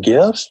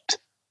gift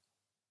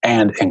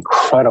and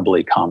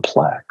incredibly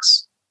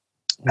complex.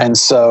 And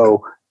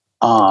so,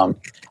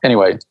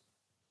 anyway,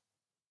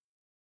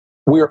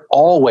 we're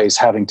always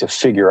having to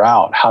figure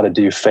out how to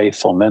do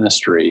faithful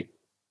ministry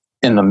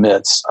in the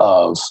midst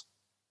of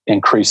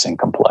increasing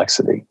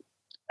complexity.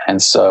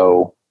 And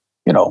so,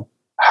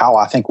 how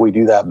I think we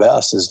do that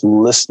best is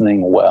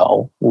listening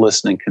well,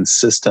 listening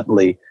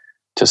consistently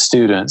to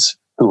students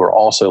who are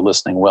also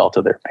listening well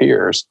to their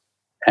peers,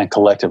 and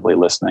collectively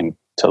listening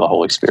to the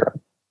Holy Spirit.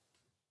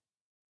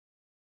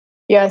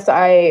 Yes,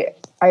 I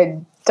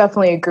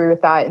definitely agree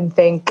with that and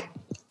think,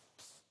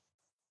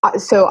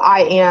 so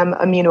I am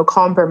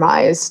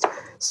immunocompromised.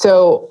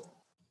 So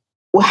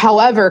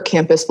however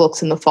campus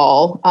looks in the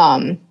fall,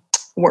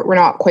 we're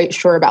not quite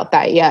sure about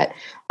that yet.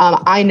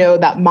 I know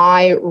that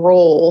my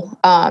role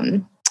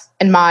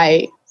and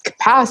my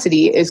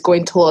capacity is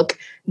going to look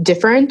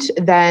different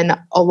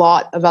than a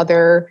lot of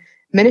other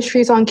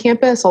ministries on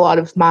campus, a lot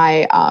of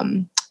my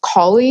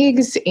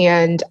colleagues,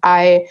 and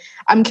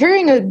I'm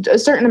carrying a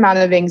certain amount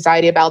of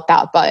anxiety about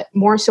that, but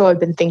more so I've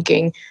been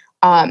thinking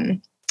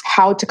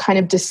how to kind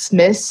of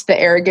dismiss the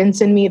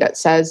arrogance in me that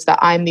says that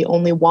I'm the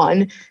only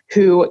one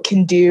who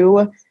can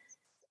do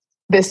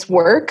this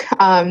work,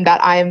 that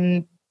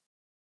I'm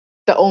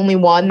the only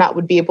one that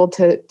would be able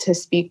to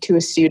speak to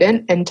a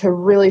student, and to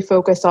really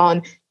focus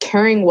on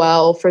caring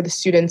well for the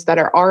students that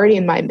are already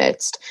in my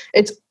midst.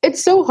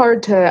 It's so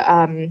hard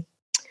to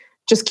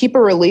just keep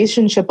a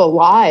relationship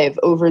alive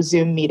over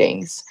Zoom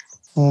meetings.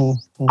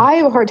 Mm-hmm. I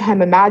have a hard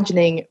time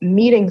imagining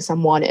meeting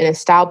someone and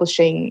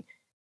establishing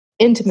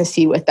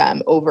intimacy with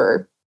them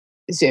over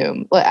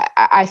Zoom.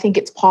 I think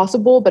it's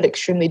possible, but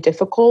extremely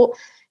difficult.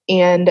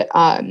 And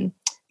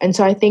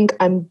so I think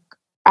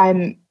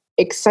I'm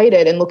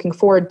excited and looking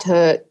forward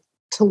to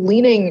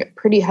leaning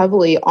pretty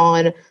heavily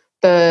on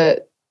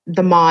the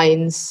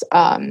minds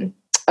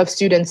of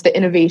students, the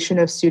innovation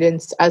of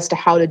students as to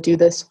how to do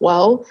this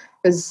well,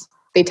 because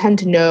they tend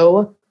to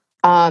know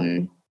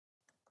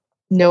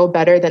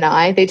better than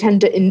I. They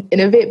tend to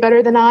innovate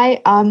better than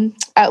I,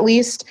 at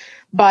least.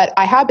 But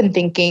I have been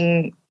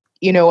thinking,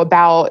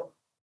 about,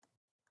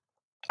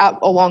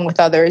 along with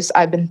others,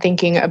 I've been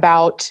thinking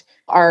about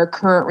our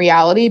current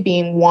reality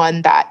being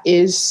one that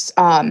is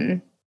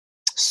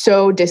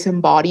so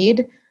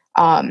disembodied.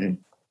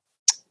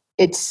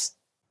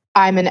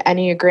 I'm an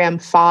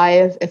Enneagram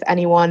 5, if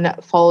anyone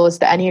follows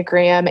the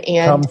Enneagram.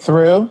 And come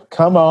through.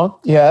 Come on.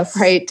 Yes.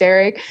 Right,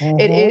 Derek. Mm-hmm.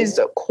 It is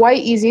quite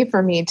easy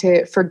for me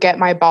to forget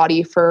my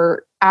body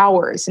for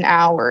hours and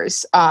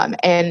hours.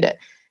 And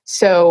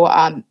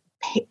so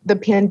the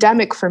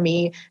pandemic for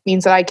me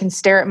means that I can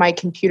stare at my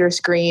computer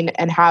screen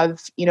and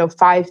have,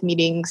 5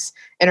 meetings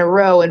in a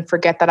row and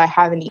forget that I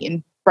haven't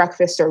eaten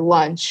breakfast or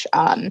lunch.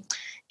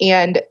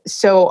 And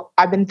so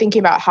I've been thinking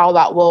about how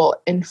that will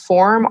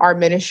inform our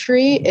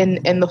ministry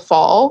in the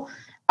fall,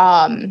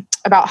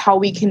 about how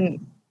we can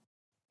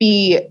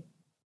be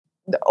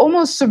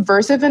almost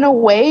subversive in a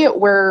way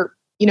where,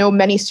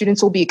 many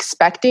students will be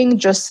expecting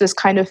just this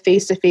kind of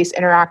face-to-face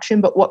interaction,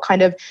 but what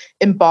kind of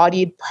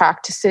embodied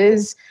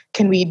practices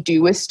can we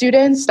do with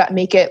students that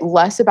make it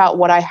less about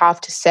what I have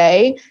to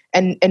say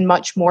and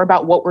much more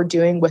about what we're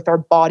doing with our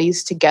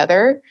bodies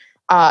together.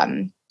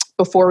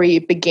 Before we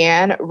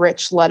began,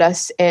 Rich led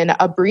us in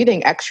a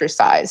breathing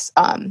exercise,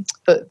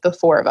 the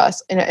 4 of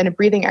us, in a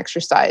breathing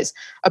exercise,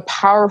 a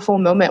powerful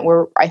moment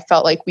where I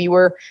felt like we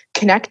were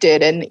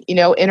connected and,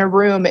 in a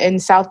room in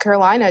South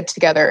Carolina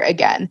together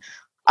again.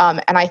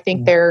 And I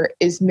think there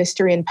is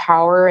mystery and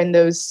power in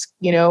those,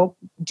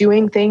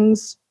 doing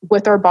things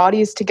with our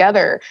bodies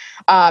together.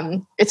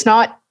 It's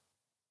not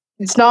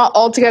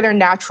altogether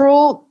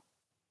natural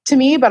to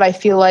me, but I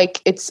feel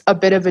like it's a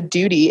bit of a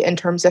duty in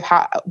terms of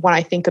when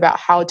I think about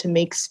how to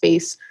make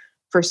space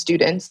for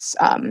students,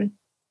 in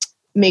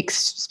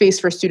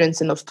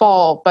the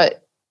fall,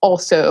 but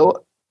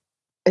also,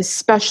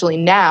 especially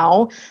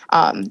now,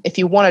 if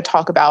you want to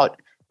talk about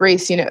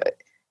race,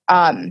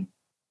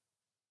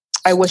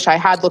 I wish I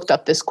had looked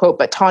up this quote,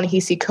 but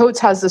Ta-Nehisi Coates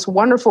has this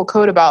wonderful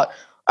quote about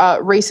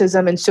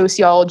racism and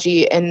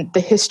sociology and the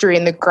history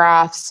and the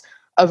graphs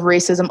of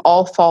racism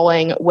all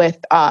falling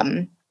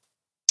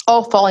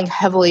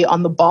heavily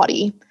on the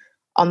body.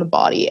 on the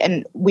body.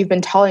 And we've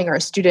been telling our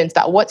students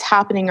that what's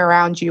happening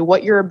around you,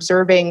 what you're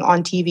observing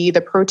on TV,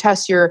 the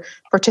protests you're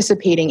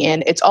participating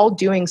in, it's all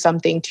doing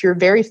something to your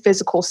very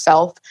physical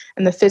self,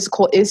 and the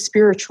physical is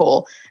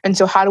spiritual. And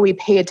so how do we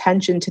pay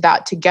attention to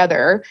that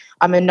together,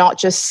 and not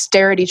just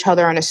stare at each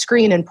other on a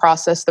screen and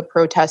process the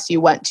protests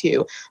you went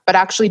to, but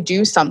actually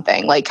do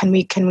something? Like, can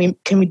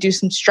we do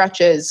some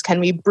stretches? Can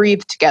we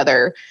breathe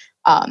together?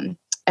 And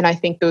I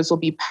think those will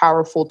be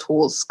powerful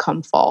tools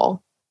come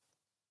fall.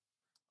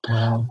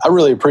 Wow. I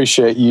really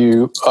appreciate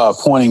you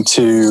pointing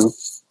to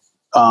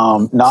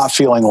not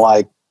feeling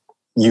like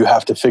you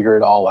have to figure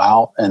it all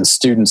out, and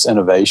students'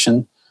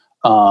 innovation.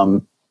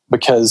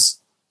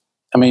 Because,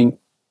 I mean,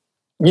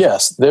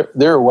 yes,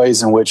 there are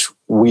ways in which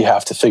we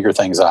have to figure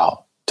things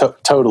out.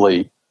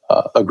 Totally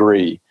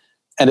agree.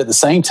 And at the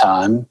same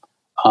time,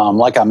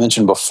 like I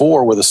mentioned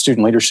before, with a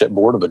student leadership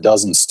board of a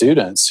dozen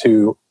students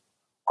who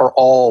are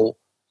all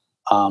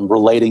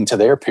relating to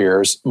their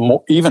peers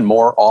even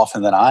more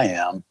often than I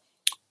am,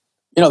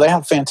 they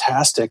have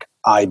fantastic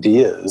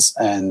ideas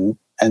and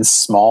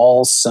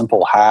small,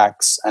 simple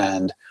hacks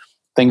and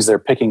things they're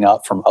picking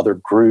up from other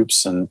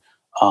groups and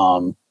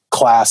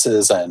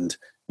classes and,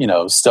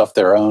 stuff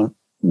their own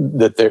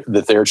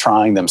that they're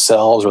trying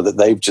themselves, or that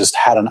they've just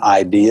had an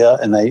idea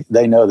and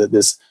they know that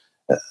this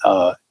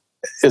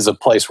is a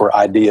place where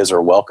ideas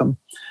are welcome.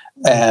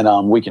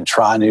 And we can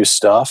try new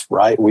stuff,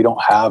 right? We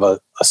don't have a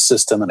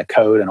system and a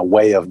code and a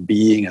way of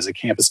being as a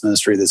campus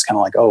ministry that's kind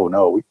of like, oh,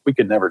 no, we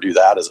could never do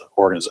that as an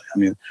organization. I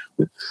mean,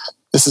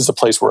 this is a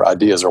place where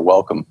ideas are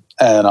welcome,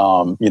 and,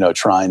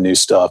 trying new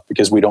stuff,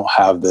 because we don't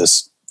have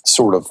this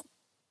sort of,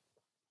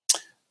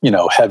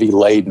 heavy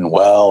laden,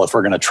 well, if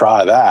we're going to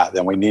try that,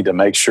 then we need to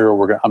make sure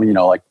we're going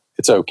to,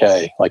 it's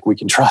okay. Like, we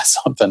can try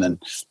something,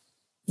 and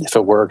if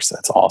it works,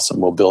 that's awesome.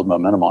 We'll build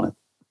momentum on it.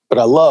 But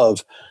I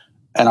love,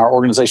 and our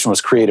organization was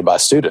created by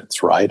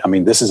students, right? I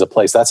mean, this is a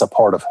place that's a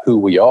part of who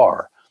we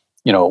are.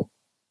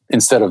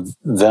 Instead of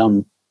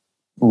them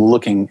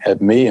looking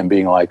at me and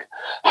being like,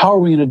 how are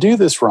we going to do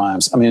this,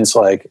 Rhymes? I mean, it's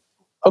like,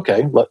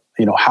 okay,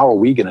 how are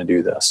we going to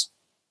do this?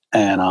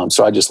 And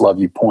so I just love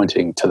you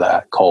pointing to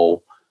that,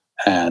 Cole.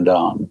 And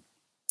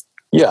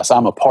yes,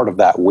 I'm a part of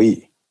that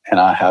we, and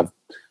I have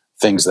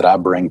things that I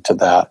bring to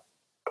that,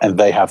 and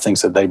they have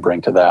things that they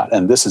bring to that.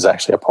 And this is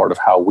actually a part of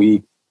how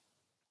we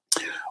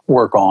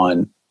work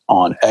on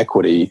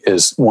equity.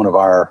 Is one of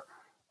our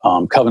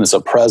covenants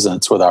of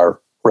presence with our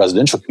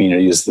residential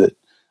community is that,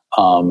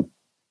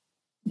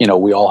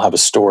 we all have a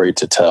story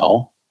to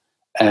tell,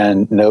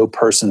 and no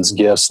person's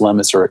gifts,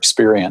 limits, or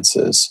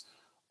experiences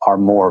are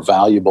more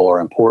valuable or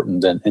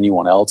important than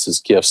anyone else's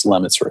gifts,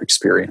 limits, or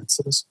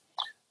experiences.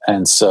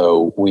 And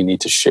so we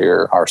need to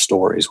share our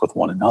stories with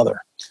one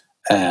another.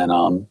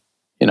 And,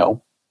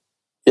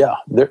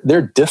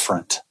 they're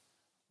different,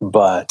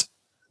 but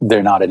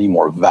they're not any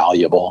more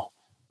valuable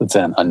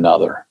than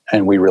another.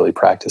 And we really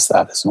practice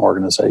that as an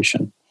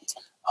organization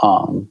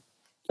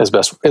as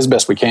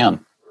best we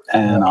can.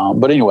 And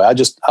but anyway,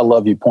 I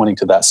love you pointing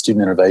to that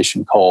student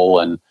innovation, Cole,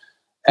 and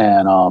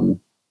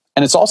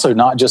it's also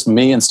not just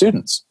me and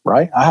students,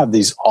 right? I have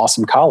these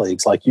awesome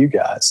colleagues like you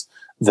guys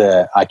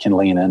that I can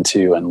lean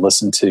into and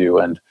listen to.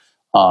 And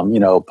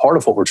part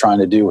of what we're trying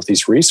to do with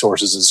these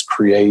resources is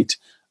create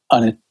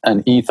an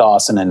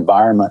ethos, an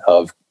environment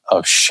of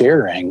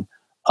sharing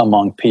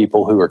among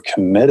people who are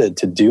committed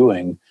to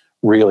doing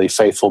really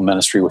faithful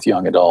ministry with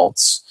young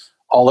adults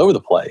all over the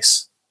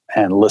place,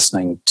 and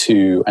listening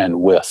to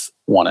and with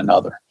one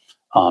another,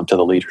 to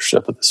the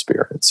leadership of the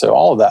Spirit. So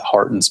all of that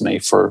heartens me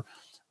for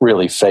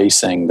really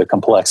facing the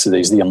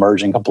complexities, the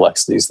emerging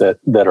complexities that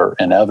are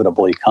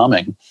inevitably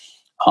coming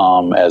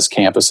as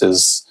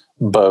campuses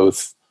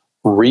both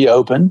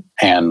reopen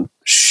and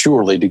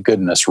surely to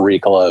goodness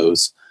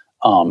reclose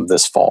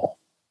this fall.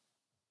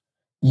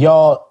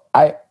 Y'all,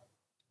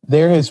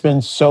 there has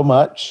been so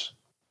much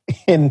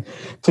in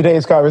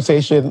today's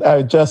conversation,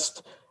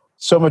 just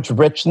so much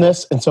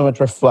richness and so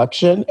much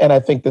reflection. And I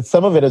think that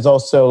some of it is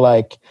also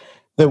like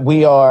that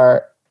we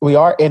are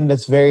in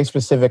this very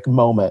specific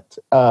moment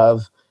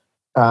of,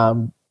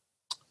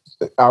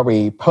 are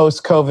we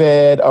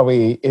post-COVID? Are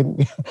we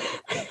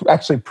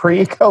actually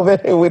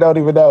pre-COVID? We don't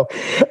even know.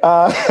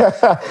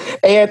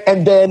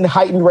 And then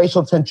heightened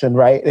racial tension,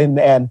 right?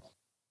 And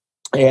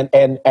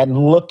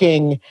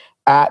looking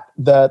at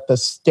the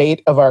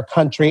state of our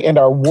country and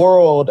our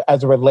world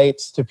as it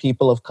relates to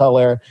people of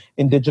color,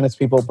 Indigenous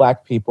people,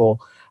 Black people.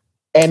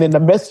 And in the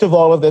midst of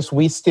all of this,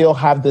 we still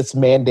have this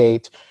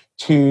mandate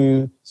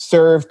to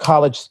serve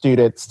college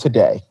students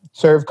today,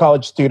 serve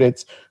college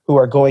students who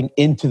are going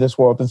into this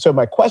world. And so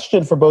my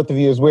question for both of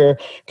you, as we're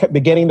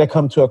beginning to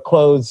come to a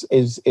close,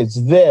 is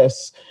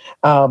this,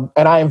 and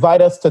I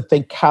invite us to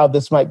think how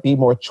this might be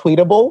more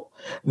tweetable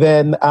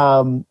than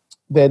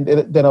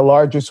a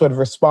larger sort of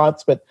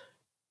response. But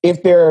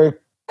if there are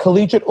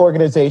collegiate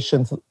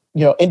organizations,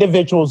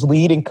 individuals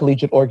leading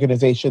collegiate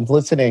organizations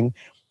listening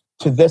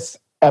to this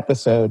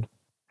episode,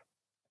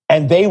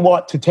 and they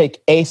want to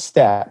take a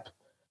step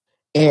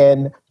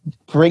in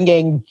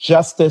bringing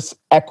justice,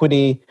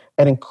 equity,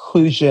 and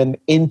inclusion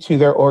into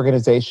their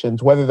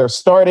organizations, whether they're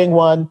starting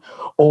one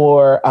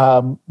or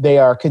they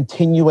are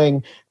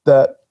continuing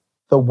the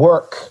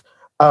work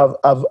of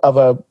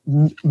a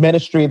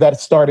ministry that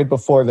started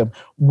before them.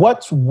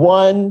 What's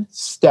one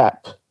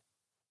step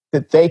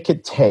that they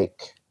could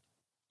take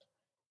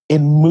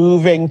in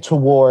moving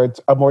towards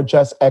a more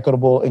just,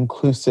 equitable,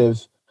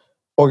 inclusive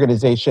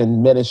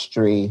organization,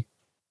 ministry?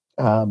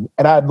 And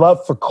I'd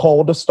love for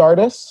Cole to start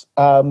us.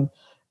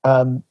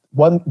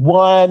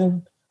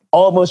 One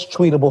almost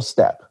tweetable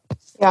step.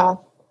 Yeah,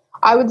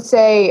 I would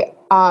say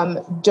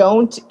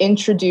don't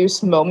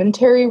introduce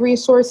momentary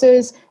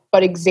resources,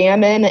 but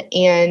examine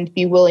and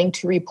be willing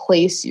to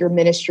replace your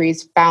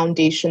ministry's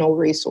foundational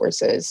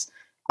resources.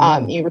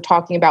 You were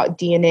talking about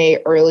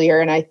DNA earlier,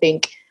 and I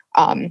think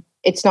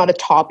it's not a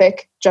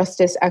topic,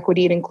 justice,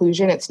 equity, and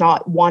inclusion. It's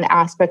not one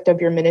aspect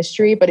of your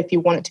ministry, but if you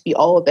want it to be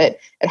all of it,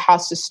 it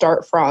has to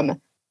start from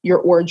your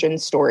origin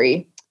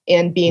story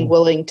and being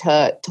willing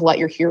to let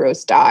your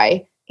heroes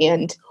die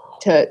and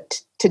to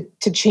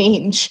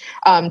change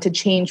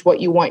what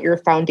you want your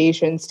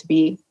foundations to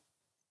be.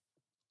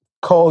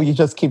 Cole, you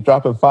just keep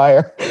dropping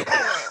fire.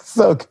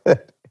 So good.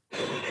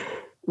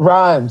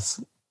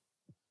 Rhymes.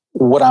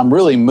 What I'm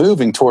really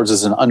moving towards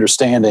is an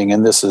understanding,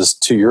 and this is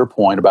to your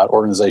point about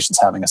organizations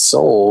having a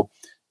soul,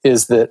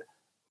 is that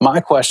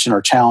my question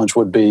or challenge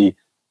would be,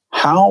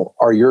 how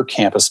are your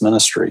campus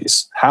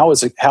ministries? How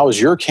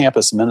is your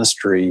campus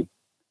ministry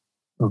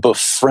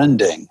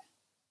befriending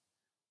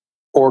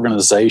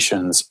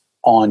organizations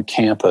on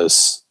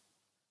campus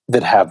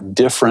that have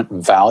different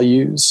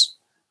values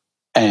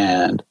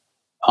and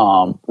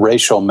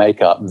racial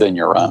makeup than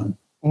your own?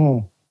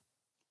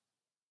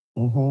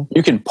 Mm-hmm.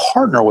 You can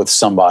partner with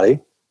somebody,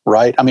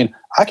 right? I mean,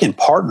 I can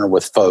partner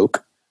with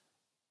folk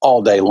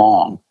all day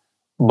long,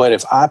 but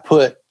if I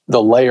put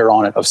the layer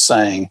on it of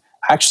saying,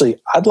 actually,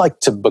 I'd like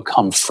to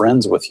become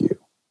friends with you.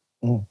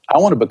 I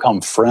want to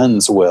become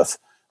friends with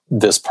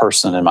this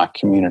person in my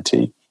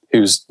community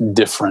who's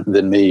different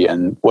than me,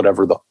 and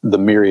whatever the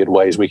myriad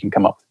ways we can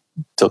come up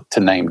to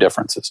name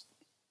differences.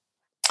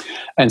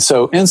 And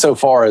so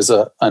insofar as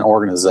an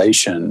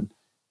organization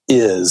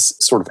is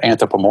sort of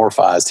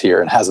anthropomorphized here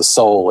and has a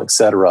soul, et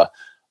cetera,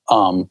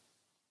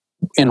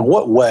 in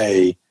what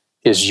way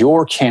is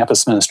your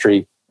campus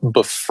ministry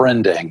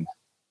befriending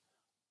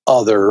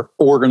other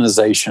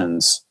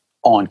organizations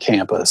on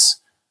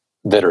campus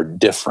that are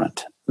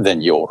different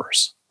than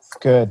yours?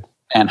 Good.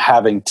 And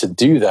having to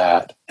do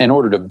that, in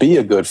order to be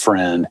a good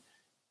friend,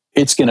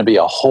 it's going to be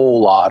a whole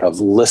lot of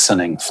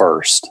listening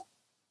first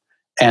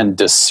and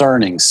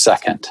discerning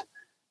second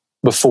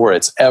before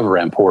it's ever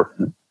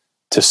important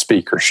to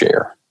speak or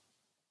share.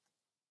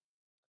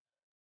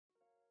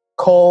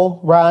 Cole,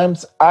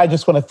 Rhymes, I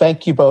just want to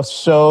thank you both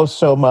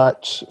so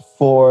much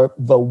for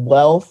the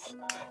wealth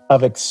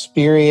of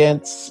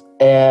experience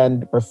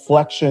and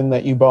reflection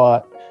that you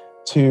brought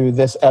to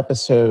this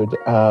episode.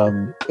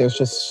 There's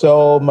just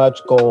so much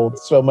gold,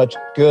 so much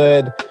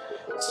good,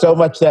 so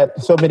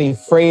many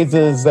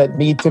phrases that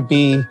need to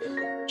be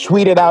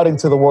tweeted out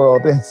into the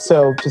world. And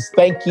so just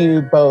thank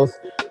you both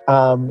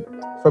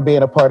for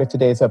being a part of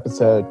today's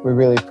episode. We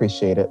really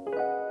appreciate it.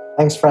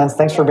 Thanks, friends.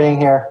 Thanks for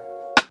being here.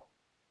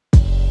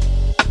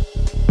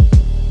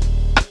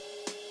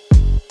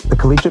 The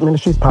Collegiate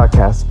Ministries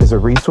Podcast is a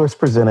resource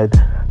presented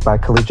by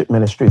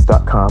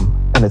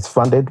collegiateministries.com, and it's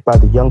funded by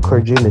the Young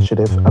Clergy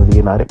Initiative of the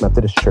United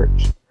Methodist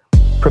Church.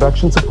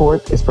 Production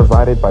support is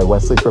provided by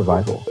Wesley's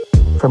Revival.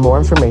 For more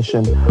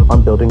information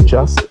on building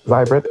just,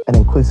 vibrant, and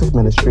inclusive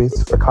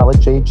ministries for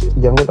college-aged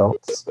young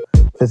adults,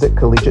 visit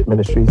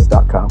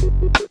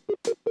collegiateministries.com.